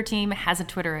every Critter team has a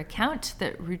Twitter account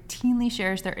that routinely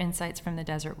shares their insights from the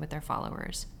desert with their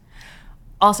followers.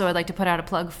 Also, I'd like to put out a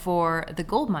plug for the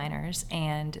Gold Miners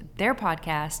and their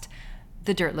podcast,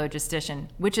 The Dirt Logistician,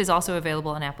 which is also available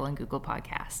on Apple and Google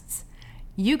Podcasts.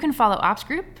 You can follow Ops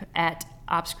Group at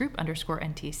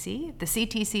opsgroup_NTC, the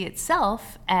CTC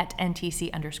itself at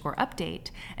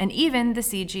NTC_update, and even the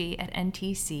CG at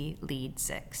NTC Lead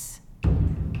 6.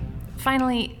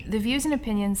 Finally, the views and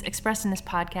opinions expressed in this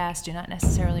podcast do not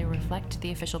necessarily reflect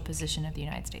the official position of the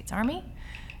United States Army,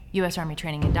 U.S. Army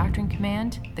Training and Doctrine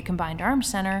Command, the Combined Arms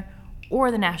Center, or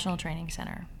the National Training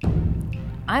Center.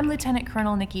 I'm Lieutenant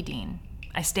Colonel Nikki Dean.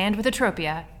 I stand with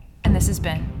Atropia, and this has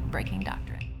been Breaking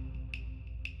Doctrine.